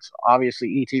crashes. That's obviously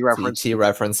E.T. reference. E.T.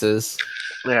 references.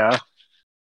 Yeah.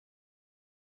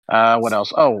 What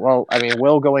else? Oh, well, I mean,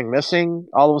 Will going missing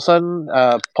all of a sudden.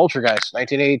 Poltergeist,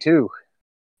 1982.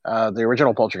 The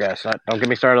original Poltergeist. Don't get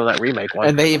me started on that remake one.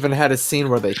 And they even had a scene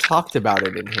where they talked about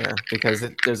it in here because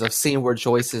there's a scene where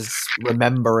Joyce is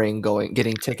remembering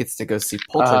getting tickets to go see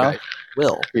Poltergeist.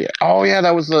 Will. Yeah. Oh yeah,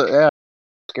 that was the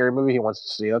scary movie he wants to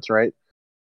see. That's right.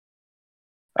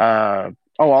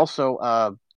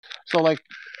 Also, so like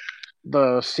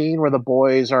the scene where the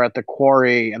boys are at the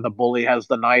quarry and the bully has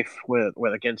the knife with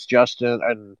against Dustin.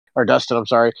 I'm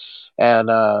sorry, and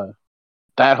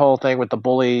that whole thing with the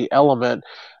bully element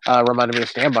reminded me of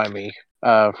Stand By Me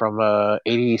from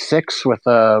 '86 with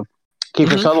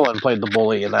Kiefer Sutherland played the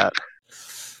bully in that.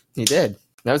 He did.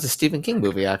 That was a Stephen King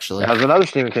movie, actually. That was another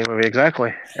Stephen King movie,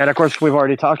 exactly. And of course, we've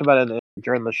already talked about it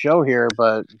during the show here,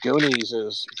 but Goonies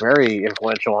is very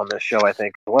influential on this show, I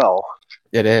think, as well.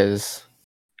 It is.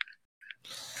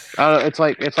 It's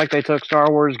like they took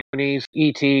Star Wars, Goonies,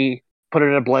 E.T., put it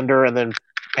in a blender, and then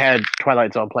had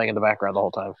Twilight Zone playing in the background the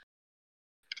whole time.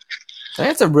 I think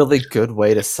that's a really good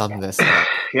way to sum this up.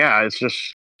 Yeah, it's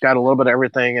just got a little bit of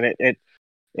everything, and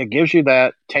it gives you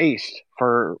that taste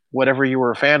for whatever you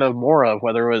were a fan of more of,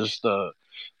 whether it was the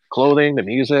clothing, the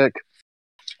music,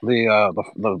 the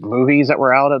movies that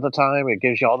were out at the time. It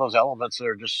gives you all those elements that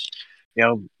are just,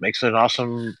 makes it an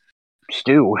awesome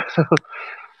stew.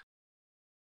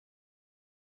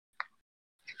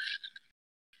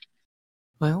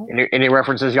 Well, any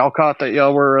references y'all caught that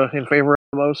y'all were in favor of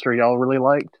the most, or y'all really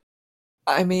liked?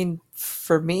 I mean,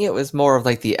 for me, it was more of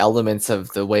like the elements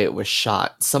of the way it was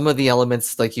shot. Some of the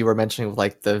elements, like you were mentioning,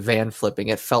 like the van flipping,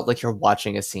 it felt like you're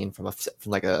watching a scene from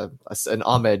an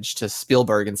homage to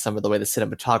Spielberg in some of the way the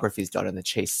cinematography is done in the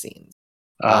chase scenes.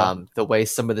 The way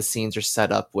some of the scenes are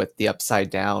set up with the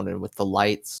upside down and with the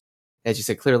lights. As you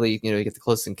said, clearly, you get the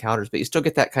close encounters, but you still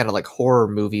get that kind of like horror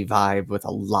movie vibe with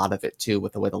a lot of it too,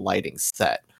 with the way the lighting's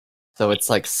set. So it's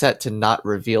like set to not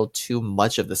reveal too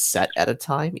much of the set at a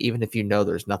time, even if you know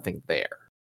there's nothing there.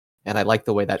 And I like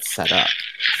the way that's set up.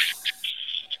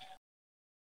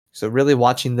 So really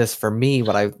watching this, for me,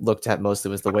 what I looked at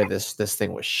mostly was the way this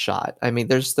thing was shot. I mean,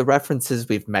 there's the references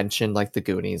we've mentioned, like the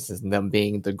Goonies, and them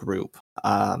being the group.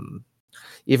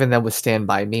 Even then with Stand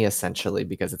By Me, essentially,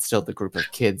 because it's still the group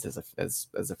of kids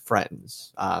as a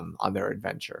friends on their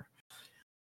adventure.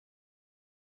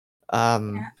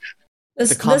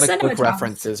 The comic book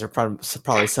references are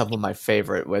probably some of my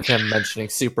favorite, with him mentioning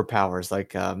superpowers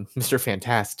like Mr.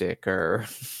 Fantastic or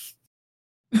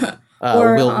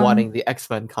Will wanting the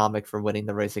X-Men comic for winning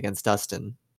the race against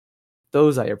Dustin.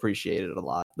 Those I appreciated a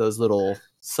lot. Those little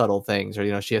subtle things,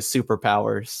 or she has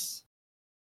superpowers.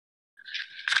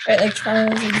 Right, like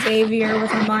Charles Xavier with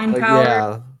her mind powers.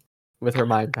 Yeah, with her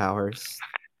mind powers.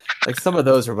 Like some of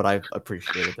those are what I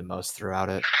appreciated the most throughout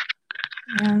it.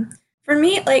 Yeah, for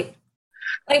me, like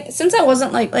since I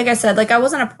wasn't like I said, I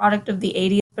wasn't a product of the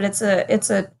 '80s, but it's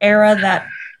an era that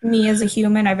me as a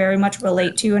human I very much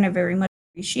relate to and I very much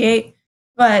appreciate.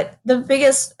 But the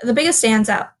biggest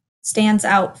stands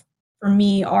out for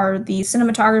me are the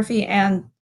cinematography and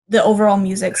the overall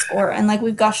music score. And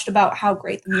we've gushed about how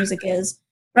great the music is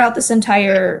throughout this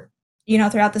entire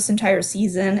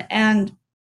season, and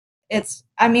it's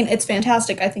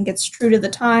fantastic. I think it's true to the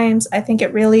times. I think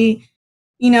it really,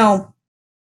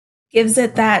 gives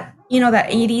it that, that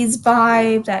 80s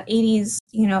vibe, that 80s,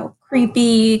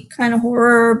 creepy kind of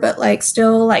horror, but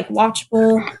still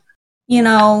watchable,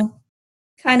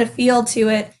 kind of feel to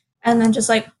it. And then just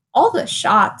all the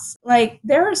shots,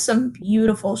 there are some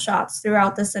beautiful shots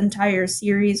throughout this entire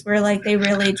series where they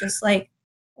really just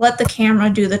let the camera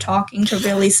do the talking to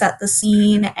really set the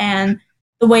scene, and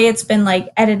the way it's been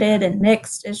edited and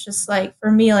mixed is just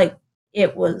for me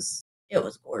it was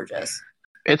gorgeous.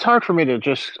 It's hard for me to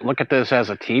just look at this as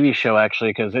a TV show,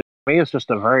 actually, because to me it's just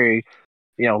a very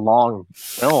long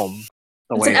film.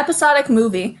 It's an episodic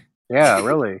movie. Yeah,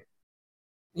 really.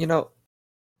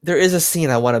 There is a scene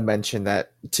I want to mention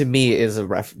that to me is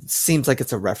seems like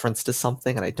it's a reference to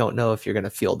something, and I don't know if you're going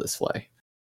to feel this way.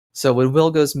 So when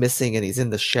Will goes missing and he's in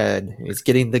the shed, and he's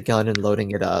getting the gun and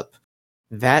loading it up,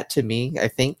 that to me, I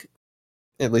think,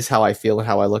 at least how I feel and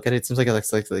how I look at it, it seems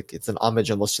like it's an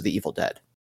homage almost to the Evil Dead.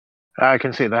 I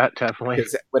can see that, definitely.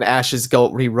 Because when Ash's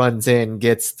goat runs in,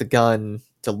 gets the gun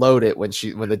to load it when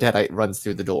the Deadite runs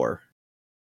through the door,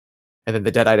 and then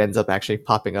the Deadite ends up actually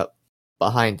popping up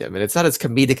behind him, and it's not as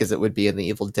comedic as it would be in the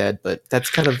Evil Dead, but that's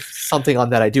kind of something on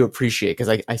that I do appreciate,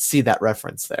 because I see that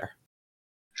reference there.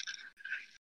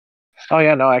 Oh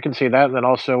yeah, no, I can see that, and then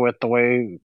also with the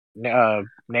way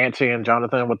Nancy and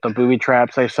Jonathan with the booby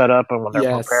traps they set up, and when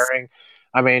they're preparing,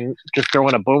 I mean, just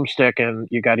throwing a boomstick and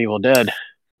you got Evil Dead.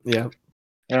 Yeah.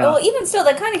 Well, even still,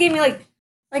 that kind of gave me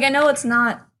I know it's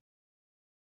not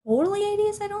totally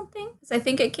 80s, I don't think, because I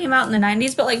think it came out in the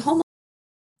 90s, but Home,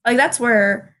 that's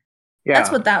where. Yeah.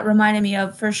 That's what that reminded me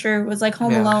of for sure, was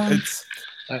Home Alone.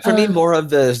 For me, more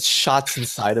of the shots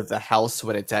inside of the house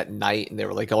when it's at night and they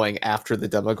were going after the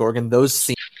Demogorgon. Those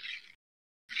scenes,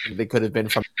 they could have been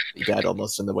from Dead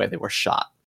almost in the way they were shot.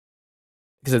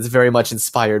 Because it's very much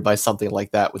inspired by something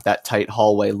like that, with that tight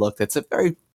hallway look. That's a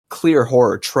very clear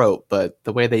horror trope, but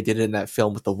the way they did it in that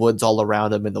film with the woods all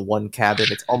around them in the one cabin,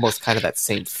 it's almost kind of that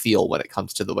same feel when it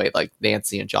comes to the way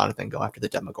Nancy and Jonathan go after the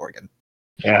Demogorgon.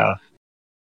 Yeah.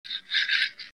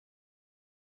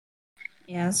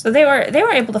 Yeah, so they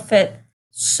were able to fit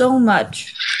so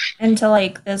much into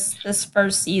like this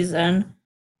first season,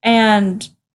 and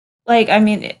like I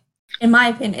mean, in my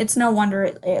opinion, it's no wonder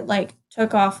it like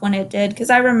took off when it did, because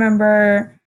I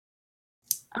remember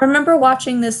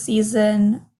watching this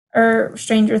season, or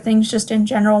Stranger Things just in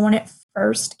general, when it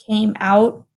first came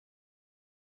out,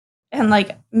 and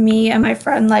like me and my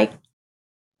friend like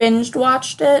binged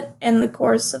watched it in the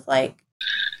course of like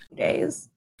 2 days.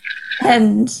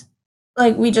 And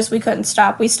like we couldn't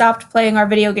stop. We stopped playing our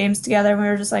video games together, and we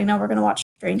were just like, no, we're gonna watch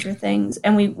Stranger Things.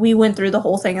 And we went through the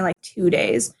whole thing in like 2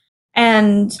 days.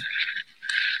 And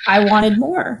I wanted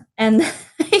more. And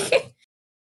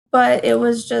but it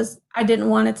was just, I didn't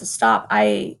want it to stop.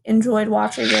 I enjoyed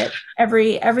watching it.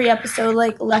 Every episode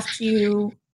like left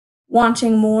you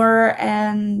wanting more,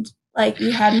 and like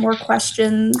you had more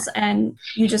questions, and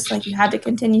you just like you had to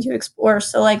continue to explore.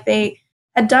 So like they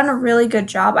had done a really good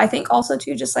job. I think also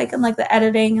too, just like in like the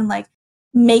editing and like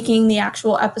making the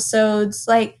actual episodes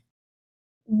like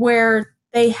where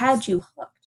they had you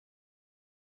hooked.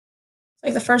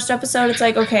 Like the first episode, it's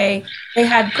like, okay, they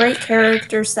had great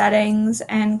character settings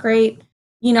and great,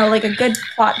 like a good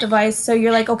plot device. So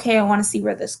you're like, okay, I want to see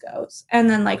where this goes. And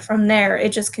then like from there,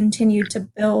 it just continued to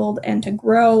build and to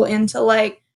grow into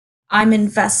like, I'm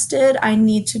invested. I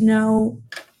need to know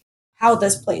how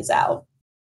this plays out.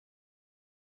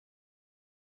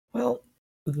 Well,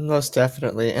 most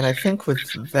definitely. And I think with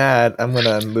that, I'm going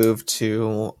to move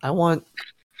to, do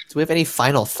we have any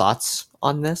final thoughts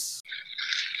on this?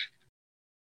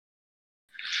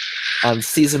 On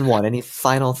season 1, any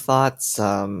final thoughts?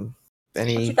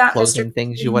 Any closing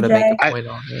things you want to make a point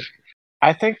on it?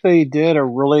 I think they did a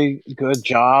really good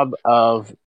job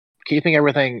of keeping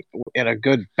everything in a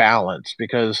good balance,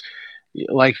 because,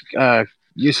 like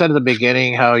you said at the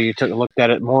beginning, how you looked at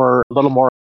it a little more,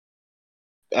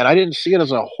 and I didn't see it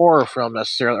as a horror film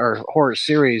necessarily, or horror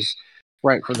series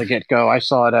right from the get-go. I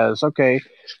saw it as, okay,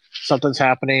 something's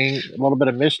happening, a little bit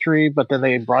of mystery, but then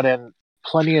they brought in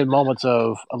plenty of moments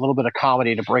of a little bit of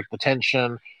comedy to break the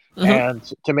tension. Mm-hmm.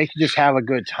 And to make you just have a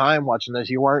good time watching this.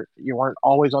 You weren't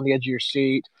always on the edge of your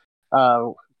seat,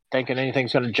 thinking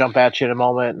anything's going to jump at you in a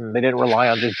moment, and they didn't rely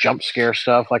on just jump scare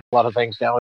stuff like a lot of things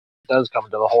now does come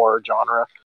into the horror genre.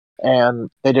 And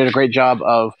they did a great job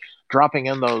of dropping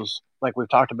in those, like we've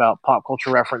talked about, pop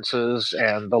culture references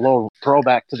and the little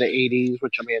throwback to the 80s,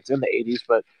 which, I mean, it's in the 80s,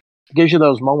 but it gives you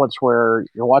those moments where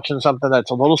you're watching something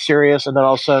that's a little serious, and then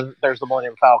all of a sudden there's the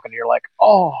Millennium Falcon, and you're like,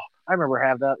 oh, I remember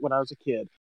having that when I was a kid.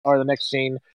 Or the next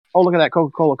scene, oh, look at that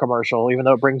Coca-Cola commercial, even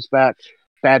though it brings back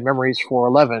bad memories for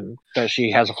Eleven that she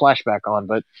has a flashback on.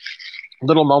 But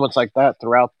little moments like that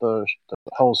throughout the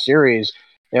whole series,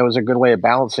 it was a good way of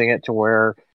balancing it to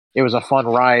where it was a fun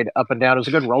ride up and down. It was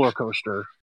a good roller coaster.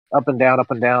 Up and down,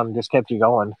 and just kept you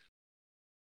going.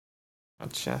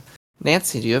 Gotcha.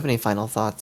 Nancy, do you have any final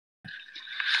thoughts?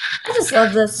 I just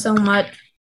love this so much.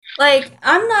 Like,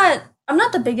 I'm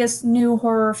not the biggest new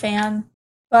horror fan,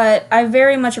 but I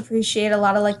very much appreciate a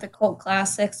lot of like the cult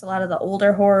classics, a lot of the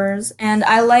older horrors, and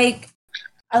I like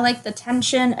the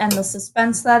tension and the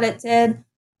suspense that it did.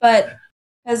 But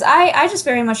because I just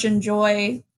very much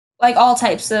enjoy like all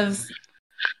types of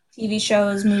TV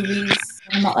shows, movies,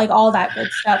 like all that good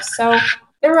stuff. So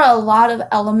there were a lot of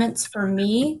elements for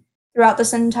me throughout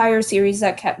this entire series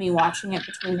that kept me watching it,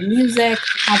 between the music,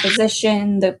 the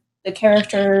composition, the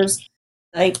characters,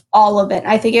 like all of it.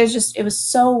 I think it was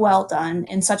so well done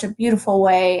in such a beautiful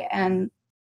way. And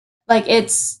like,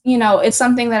 it's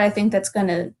something that I think that's going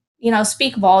to,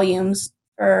 speak volumes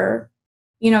for,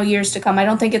 years to come. I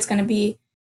don't think it's going to be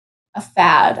a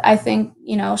fad. I think,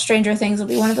 Stranger Things will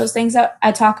be one of those things that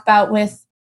I talk about with,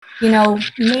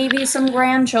 maybe some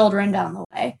grandchildren down the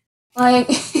way. Like,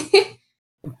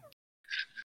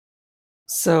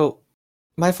 so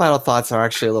my final thoughts are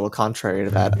actually a little contrary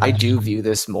to that. I do view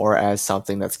this more as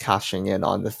something that's cashing in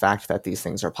on the fact that these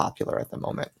things are popular at the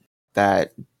moment.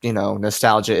 That,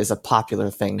 nostalgia is a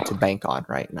popular thing to bank on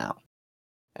right now.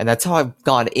 And that's how I've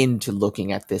gone into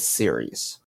looking at this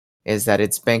series, is that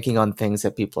it's banking on things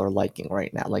that people are liking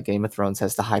right now. Like Game of Thrones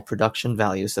has the high production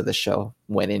value, so the show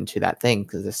went into that thing,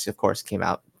 because this, of course, came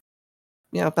out,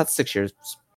 about 6 years,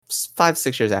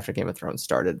 5-6 years after Game of Thrones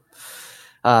started.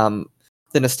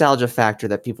 The nostalgia factor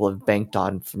that people have banked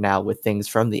on now, with things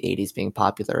from the 80s being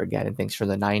popular again and things from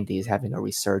the 90s having a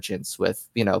resurgence, with,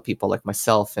 people like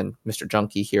myself and Mr.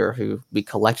 Junkie here, who we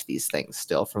collect these things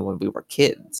still from when we were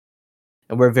kids.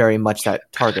 And we're very much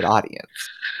that target audience.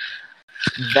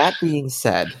 That being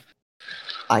said,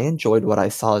 I enjoyed what I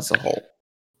saw as a whole.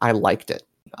 I liked it.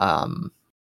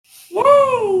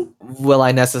 Yay! Will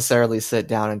I necessarily sit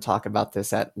down and talk about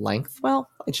this at length? Well,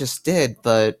 I just did,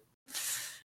 but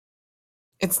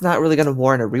it's not really going to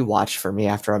warrant a rewatch for me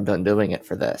after I'm done doing it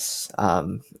for this.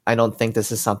 I don't think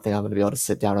this is something I'm going to be able to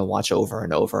sit down and watch over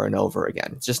and over and over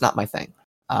again. It's just not my thing.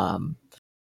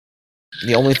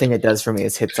 The only thing it does for me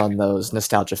is hits on those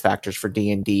nostalgia factors for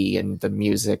D&D and the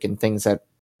music and things that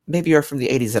maybe are from the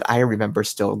 80s that I remember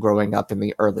still growing up in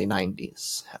the early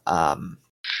 90s.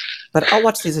 But I'll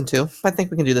watch season 2. I think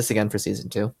we can do this again for season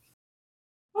 2.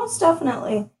 Most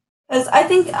definitely. Because I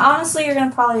think, honestly, you're going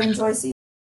to probably enjoy season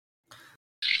 2.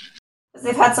 Because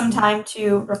they've had some time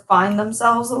to refine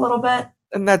themselves a little bit.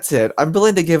 And that's it. I'm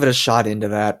willing to give it a shot into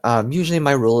that. Usually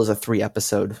my rule is a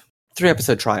 3-episode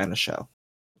try on a show.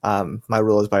 My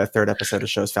rule is by a 3rd episode, a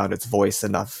show's found its voice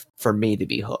enough for me to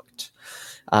be hooked.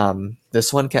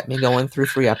 This one kept me going through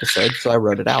 3 episodes, so I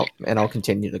wrote it out, and I'll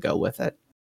continue to go with it.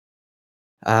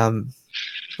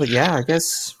 But yeah, I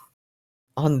guess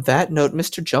on that note,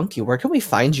 Mr. Junkie, where can we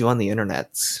find you on the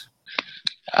internets?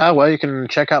 Well, you can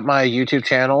check out my YouTube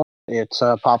channel. It's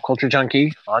Pop Culture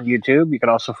Junkie on YouTube. You can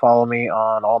also follow me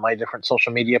on all my different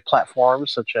social media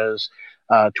platforms, such as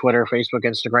Twitter, Facebook,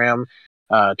 Instagram.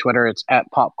 Twitter, it's at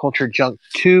Pop Culture Junk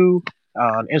 2.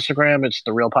 On Instagram, it's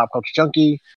The Real Pop Culture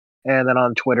Junkie. And then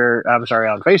on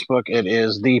Facebook, it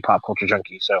is The Pop Culture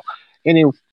Junkie. So any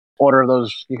order of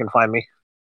those, you can find me.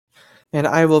 And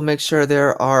I will make sure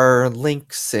there are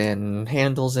links and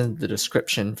handles in the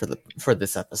description for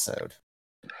this episode.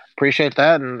 Appreciate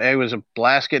that, and it was a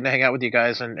blast getting to hang out with you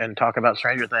guys and talk about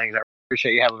Stranger Things. I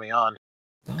appreciate you having me on.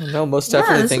 Oh, no, most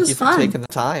definitely. Thank you for taking the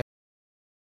time.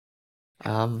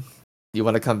 You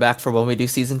want to come back for when we do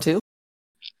season 2?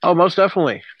 Oh, most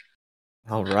definitely.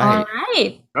 All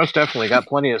right. Most definitely. Got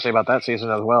plenty to say about that season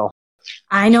as well.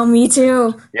 I know, me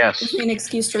too. Yes. Gives me an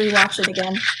excuse to rewatch it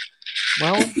again.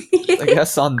 Well, I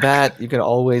guess on that, you can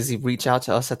always reach out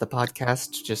to us at the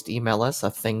podcast. Just email us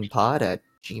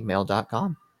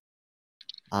athingpod@gmail.com.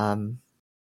 On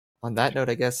that note,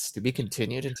 I guess, to be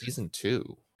continued in season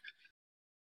 2.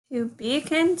 To be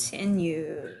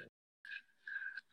continued.